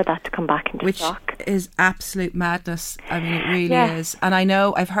July for that to come back into stock. Which is absolute madness. I mean, it really is. And I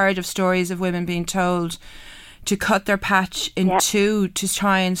know I've heard of stories of women being told to cut their patch in two to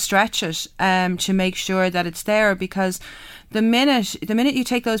try and stretch it, to make sure that it's there, because the minute you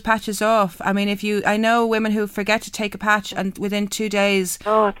take those patches off, I mean, I know women who forget to take a patch, and within 2 days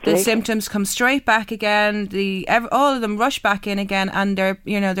the symptoms come straight back again. All of them rush back in again, and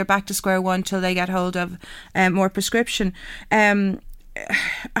they're back to square one till they get hold of more prescription.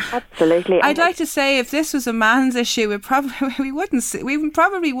 Absolutely. I'd like to say if this was a man's issue, we probably wouldn't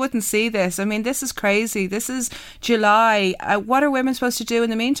see this. I mean, this is crazy. This is July. What are women supposed to do in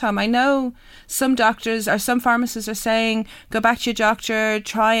the meantime? I know some doctors or some pharmacists are saying go back to your doctor,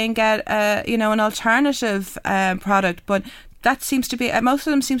 try and get an alternative product, but that seems to be, most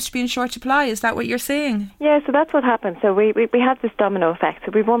of them seems to be in short supply. Is that what you're seeing? Yeah, so that's what happens. So we have this domino effect.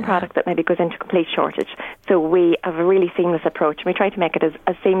 So we have one product that maybe goes into complete shortage. So we have a really seamless approach. We try to make it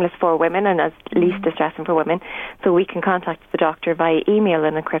as seamless for women and as least distressing for women. So we can contact the doctor via email,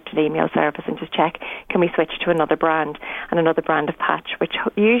 an encrypted email service, and just check, can we switch to another brand and another brand of patch, which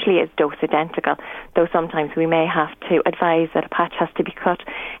usually is dose identical, though sometimes we may have to advise that a patch has to be cut.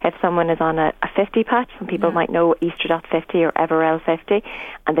 If someone is on a 50 patch, some people might know Easterdot 50 or Everell 50,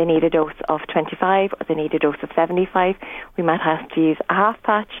 and they need a dose of 25 or they need a dose of 75, we might have to use a half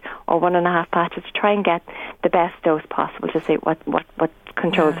patch or 1.5 patches to try and get the best dose possible to see what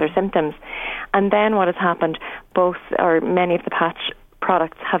controls their symptoms. And then what has happened, many of the patch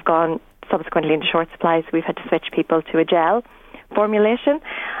products have gone subsequently into short supply, so we've had to switch people to a gel formulation,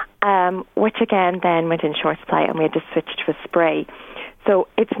 which again then went in short supply, and we had to switch to a spray. So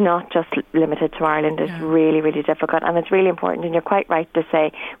it's not just limited to Ireland. It's really, really difficult, and it's really important. And you're quite right to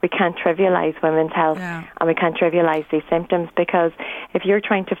say we can't trivialise women's health and we can't trivialise these symptoms, because if you're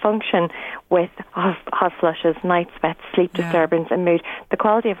trying to function with hot flushes, night sweats, sleep disturbance and mood, the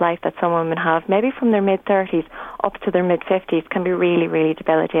quality of life that some women have, maybe from their mid-30s up to their mid-50s, can be really, really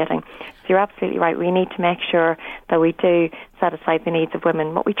debilitating. So you're absolutely right. We need to make sure that we do satisfy the needs of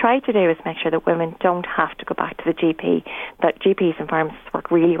women. What we try to do is make sure that women don't have to go back to the GP, that GPs and pharmacists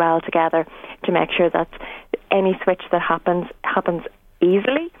work really well together to make sure that any switch that happens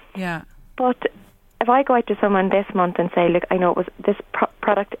easily. Yeah. But if I go out to someone this month and say, look, I know it was this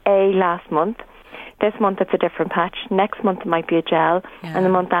product A last month, this month it's a different patch, next month it might be a gel, and the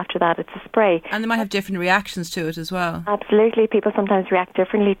month after that it's a spray. And they might have different reactions to it as well. Absolutely. People sometimes react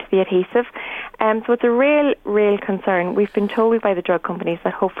differently to the adhesive. So it's a real concern. We've been told by the drug companies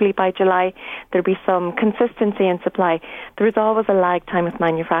that hopefully by July there'll be some consistency in supply. There is always a lag time with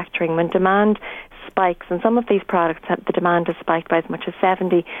manufacturing. When demand spikes, and some of these products, the demand has spiked by as much as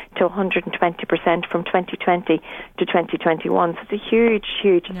 70 to 120% from 2020 to 2021. So it's a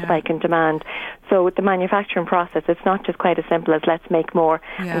huge spike in demand. So the manufacturing process, it's not just quite as simple as let's make more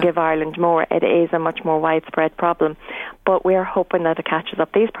and give Ireland more. It is a much more widespread problem. But we're hoping that it catches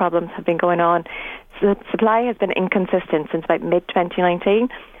up. These problems have been going on. So supply has been inconsistent since about mid-2019.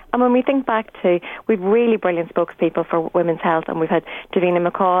 And when we think back to, we've really brilliant spokespeople for women's health, and we've had Davina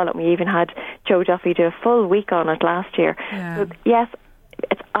McCall, and we even had Joe Duffy do a full week on it last year. So yes,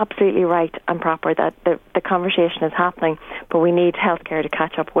 it's absolutely right and proper that the conversation is happening, but we need healthcare to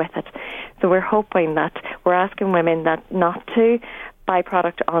catch up with it. So we're hoping that we're asking women that not to buy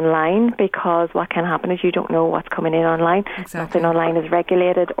product online, because what can happen is you don't know what's coming in online. Nothing online is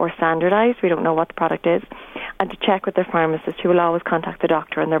regulated or standardised. We don't know what the product is. And to check with their pharmacist, who will always contact the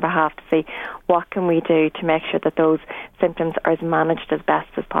doctor on their behalf to see what can we do to make sure that those symptoms are managed as best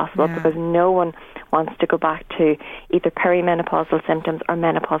as possible, because no one wants to go back to either perimenopausal symptoms or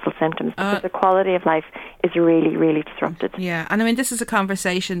menopausal symptoms, because the quality of life is really, really disrupted. Yeah, and I mean, this is a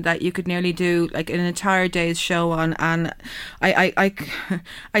conversation that you could nearly do like an entire day's show on, and I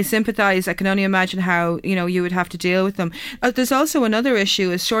sympathise. I can only imagine how, you know, you would have to deal with them. There's also another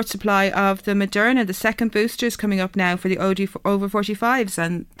issue, a short supply of the Moderna. The second booster is coming up now for the OD over 45s,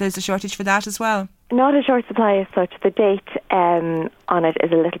 and there's a shortage for that as well. Not a short supply as such. The date on it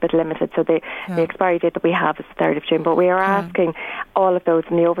is a little bit limited, so the expiry date that we have is the 3rd of June, but we are asking all of those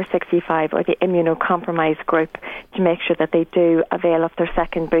in the over 65 or the immunocompromised group to make sure that they do avail of their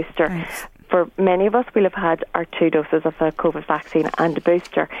second booster. Thanks. For many of us, we'll have had our 2 doses of the COVID vaccine and a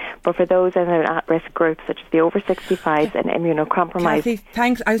booster. But for those in an at-risk group, such as the over 65s and immunocompromised... Kathy,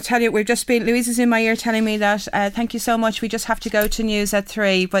 thanks. I'll tell you, Louise is in my ear telling me that. Thank you so much. We just have to go to news at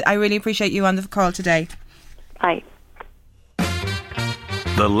 3, but I really appreciate you on the call today. Bye.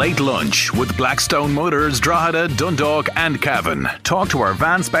 The Late Lunch with Blackstone Motors, Drogheda, Dundalk and Cavan. Talk to our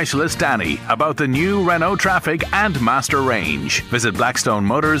van specialist Danny about the new Renault Traffic and Master range. Visit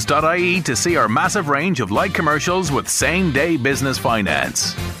blackstonemotors.ie to see our massive range of light commercials with same-day business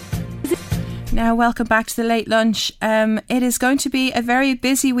finance. Now, welcome back to the Late Lunch. It is going to be a very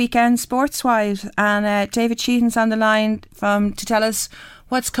busy weekend sports-wise, and David Sheehan's on the line to tell us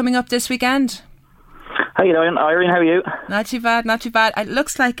what's coming up this weekend. How you doing, Irene? How are you? Not too bad, not too bad. It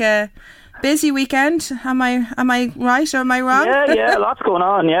looks like a busy weekend. Am I right or am I wrong? Yeah, lots going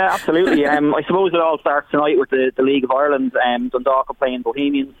on. Yeah, absolutely. I suppose it all starts tonight with the League of Ireland. Dundalk are playing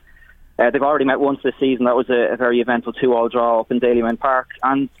Bohemians. They've already met once this season. That was a very eventful 2-2 draw up in Dalymount Park,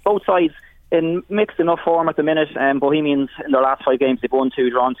 and both sides in mixed enough form at the minute. Bohemians in their last 5 games, they've won 2,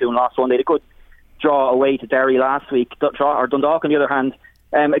 drawn 2 and lost 1. They had a good draw away to Derry last week. Dundalk on the other hand,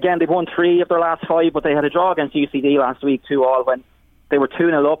 again, they've won 3 of their last 5, but they had a draw against UCD last week 2-2 when they were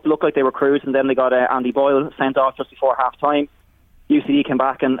 2-0 up, looked like they were cruising. Then they got Andy Boyle sent off just before half-time. UCD came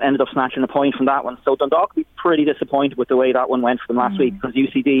back and ended up snatching a point from that one. So Dundalk will be pretty disappointed with the way that one went for them last week, because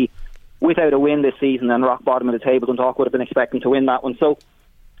UCD, without a win this season and rock bottom of the table, Dundalk would have been expecting to win that one. So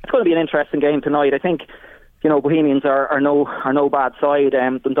it's going to be an interesting game tonight. I think, you know, Bohemians are no bad side.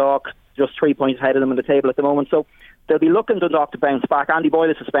 Dundalk just 3 points ahead of them in the table at the moment. So they'll be looking Dundalk to bounce back. Andy Boyle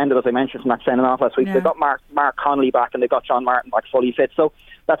is suspended, as I mentioned, from that sending off last week. Yeah. They've got Mark Connolly back, and they've got John Martin back fully fit. So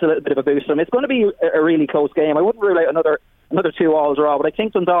that's a little bit of a boost for them. It's going to be a really close game. I wouldn't rule out another 2-2 draw, but I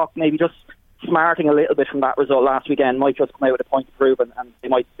think Dundalk maybe just smarting a little bit from that result last weekend might just come out with a point to prove, and they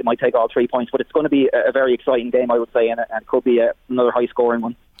might take all 3 points. But it's going to be a very exciting game, I would say, and it could be another high scoring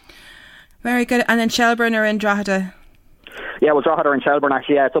one. Very good. And then Shelbourne are in Drogheda. Yeah, well, Drogheda and Shelbourne,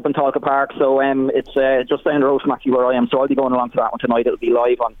 actually, it's up in Talca Park, so it's just down the road from actually where I am, so I'll be going along to that one tonight. It'll be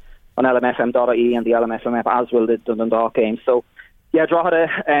live on lmfm.ie and the LMFM app, as will the Dundalk game. So, yeah, Drogheda,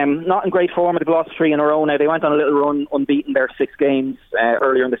 not in great form. They've lost 3 in a row now. They went on a little run, unbeaten their 6 games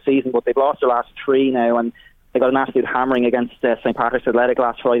earlier in the season, but they've lost their last 3 now, and they got an absolute hammering against St. Patrick's Athletic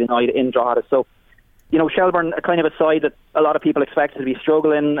last Friday night in Drogheda. So, you know, Shelbourne are kind of a side that a lot of people expected to be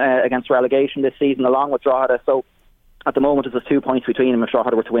struggling against relegation this season, along with Drogheda. So, at the moment, there's 2 points between them. If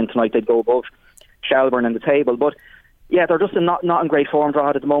Drogheda were to win tonight, they'd go above Shelbourne in the table. But yeah, they're just not in great form,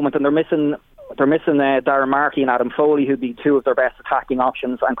 Drogheda, at the moment, and they're missing Darren Markey and Adam Foley, who'd be 2 of their best attacking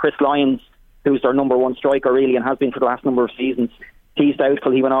options, and Chris Lyons, who's their number 1 striker really, and has been for the last number of seasons. He's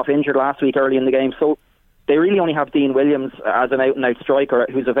doubtful. He went off injured last week early in the game, so they really only have Dean Williams as an out-and-out striker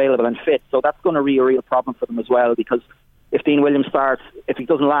who's available and fit. So that's going to be a real problem for them as well, because if Dean Williams starts, if he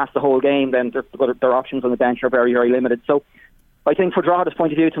doesn't last the whole game, then their options on the bench are very, very limited. So I think for Drogheda's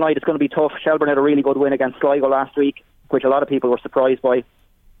point of view tonight, it's going to be tough. Shelbourne had a really good win against Sligo last week, which a lot of people were surprised by.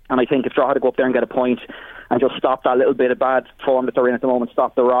 And I think if Drogheda go up there and get a point and just stop that little bit of bad form that they're in at the moment,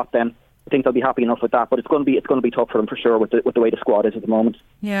 stop the rot, then I think they'll be happy enough with that. But it's going to be tough for them for sure with the way the squad is at the moment.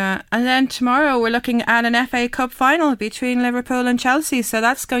 Yeah, and then tomorrow we're looking at an FA Cup final between Liverpool and Chelsea. So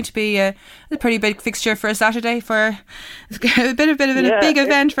that's going to be a pretty big fixture for a Saturday, for a bit of a big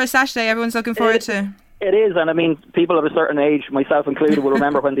event for a Saturday. Everyone's looking forward to. It is, and I mean, people of a certain age, myself included, will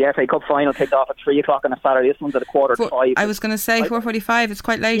remember when the FA Cup final kicked off at 3 o'clock on a Saturday. This one's at 4:45. I was going to say 4:45. It's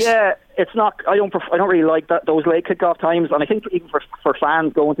quite late. Yeah, it's not. I don't really like those late kick-off times, and I think even for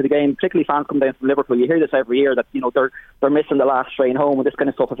fans going to the game, particularly fans coming down from Liverpool, you hear this every year that they're missing the last train home and this kind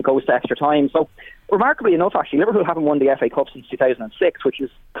of stuff if it goes to extra time. So, remarkably enough, actually, Liverpool haven't won the FA Cup since 2006, which is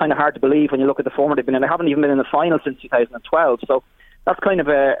kind of hard to believe when you look at the form they've been in. They haven't even been in the final since 2012. So. That's kind of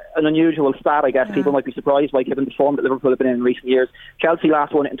an unusual stat, I guess. Yeah. People might be surprised by, given the form that Liverpool have been in recent years. Chelsea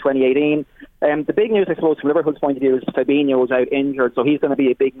last won it in 2018. The big news, I suppose, from Liverpool's point of view is Fabinho is out injured, so he's going to be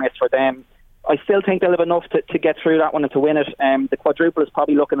a big miss for them. I still think they'll have enough to get through that one and to win it. The quadruple is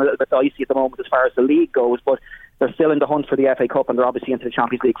probably looking a little bit dicey at the moment as far as the league goes, but they're still in the hunt for the FA Cup and they're obviously into the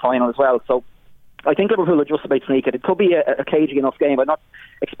Champions League final as well. So I think Liverpool will just about sneak it. It could be a cagey enough game. I'm not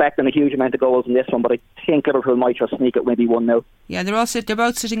expecting a huge amount of goals in this one, but I think Liverpool might just sneak it, maybe 1-0. Yeah, they're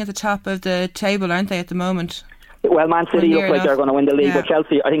both sitting at the top of the table, aren't they, at the moment? Well, Man City look like they're going to win the league, but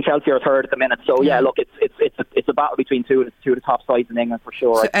I think Chelsea are third at the minute. So yeah, look, it's a battle between two of the top sides in England for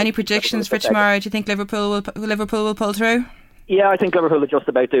sure. So any predictions for tomorrow? Do you think Liverpool will pull through? Yeah, I think Liverpool will just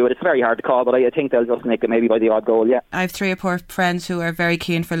about do it. It's very hard to call, but I think they'll just make it maybe by the odd goal. Yeah, I have 3 or 4 friends who are very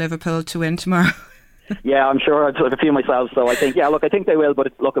keen for Liverpool to win tomorrow. Yeah, I'm sure I'd have a few myself. So I think they will.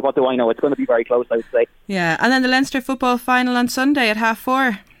 But look, what do I know? It's going to be very close, I would say. Yeah, and then the Leinster football final on Sunday at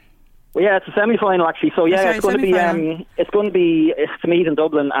 4:30. Well, yeah, it's a semi-final actually. So yeah, it's going to be it's Meath in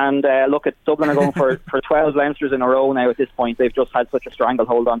Dublin, and look, at Dublin are going for 12 Leinsters in a row now. At this point, they've just had such a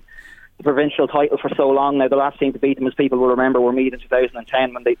stranglehold on the provincial title for so long now. The last team to beat them, as people will remember, were Meath in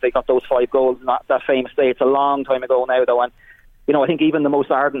 2010 when they got those 5 goals in that famous day. It's a long time ago now, though, and I think even the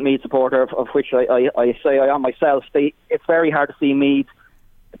most ardent Meath supporter, of which I say I am myself, it's very hard to see Meath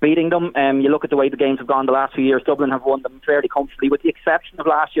beating them. You look at the way the games have gone the last few years, Dublin have won them fairly comfortably, with the exception of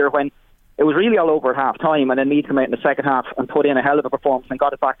last year when it was really all over at half time, and then Meath came out in the second half and put in a hell of a performance and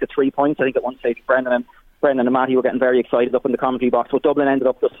got it back to 3 points. I think at one stage Brendan and Matty were getting very excited up in the commentary box, but Dublin ended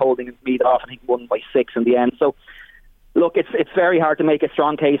up just holding Meath off, and I think won by 6 in the end. So look, it's very hard to make a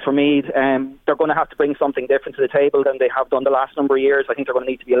strong case for Meath. They're going to have to bring something different to the table than they have done the last number of years. I think they're going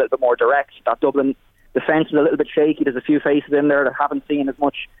to need to be a little bit more direct. That Dublin defence is a little bit shaky. There's a few faces in there that haven't seen as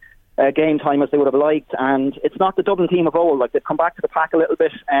much game time as they would have liked, and it's not the Dublin team of old. Like, they've come back to the pack a little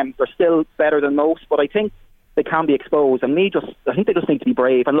bit, and they're still better than most, but I think they can be exposed, and I think they just need to be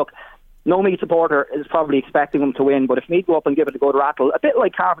brave. And look, no Meath supporter is probably expecting them to win, but if Meath go up and give it a good rattle, a bit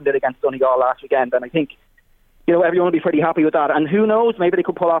like Cavan did against Donegal last weekend, then I think everyone will be pretty happy with that. And who knows, maybe they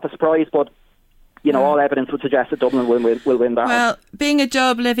could pull off a surprise, but all evidence would suggest that Dublin will win that. Well, being a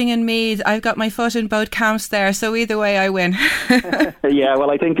Dub living in Meath, I've got my foot in both camps there, so either way I win. Yeah,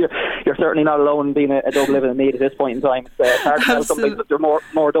 well, I think you're certainly not alone in being a Dub living in Meath at this point in time. It's hard to tell something, that there are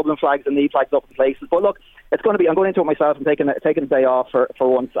more Dublin flags than Meath flags up in places. But look, it's going to be, I'm going into it myself. I'm taking a day off for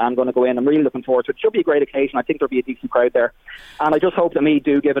once. I'm going to go in. I'm really looking forward to it. It should be a great occasion. I think there'll be a decent crowd there, and I just hope that Meath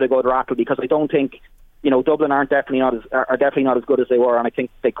do give it a good rattle, because I don't think Dublin are definitely not as good as they were, and I think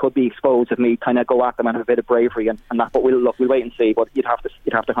they could be exposed if Meath kind of go at them and have a bit of bravery and that. But we'll wait and see. But you'd have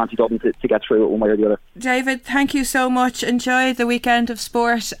to fancy Dublin to get through it one way or the other. David, thank you so much. Enjoy the weekend of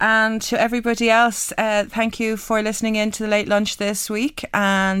sport, and to everybody else, thank you for listening in to the Late Lunch this week,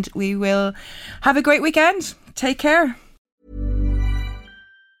 and we will have a great weekend. Take care.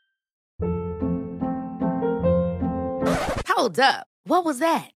 Hold up. What was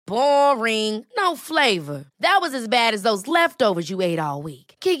that? Boring. No flavor. That was as bad as those leftovers you ate all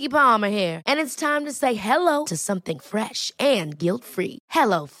week. Keke Palmer here, and it's time to say hello to something fresh and guilt-free.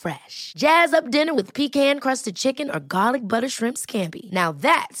 Hello Fresh. Jazz up dinner with pecan-crusted chicken or garlic butter shrimp scampi. Now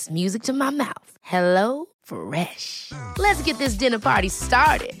that's music to my mouth. Hello Fresh. Let's get this dinner party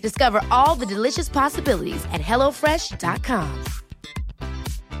started. Discover all the delicious possibilities at HelloFresh.com.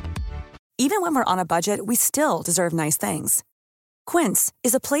 Even when we're on a budget, we still deserve nice things. Quince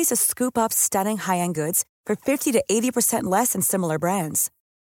is a place to scoop up stunning high-end goods for 50 to 80% less than similar brands.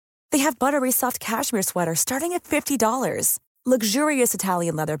 They have buttery soft cashmere sweaters starting at $50, luxurious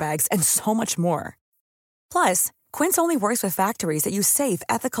Italian leather bags, and so much more. Plus, Quince only works with factories that use safe,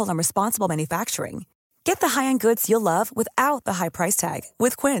 ethical, and responsible manufacturing. Get the high-end goods you'll love without the high price tag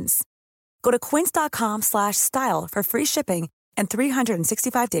with Quince. Go to quince.com/style for free shipping and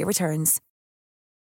 365-day returns.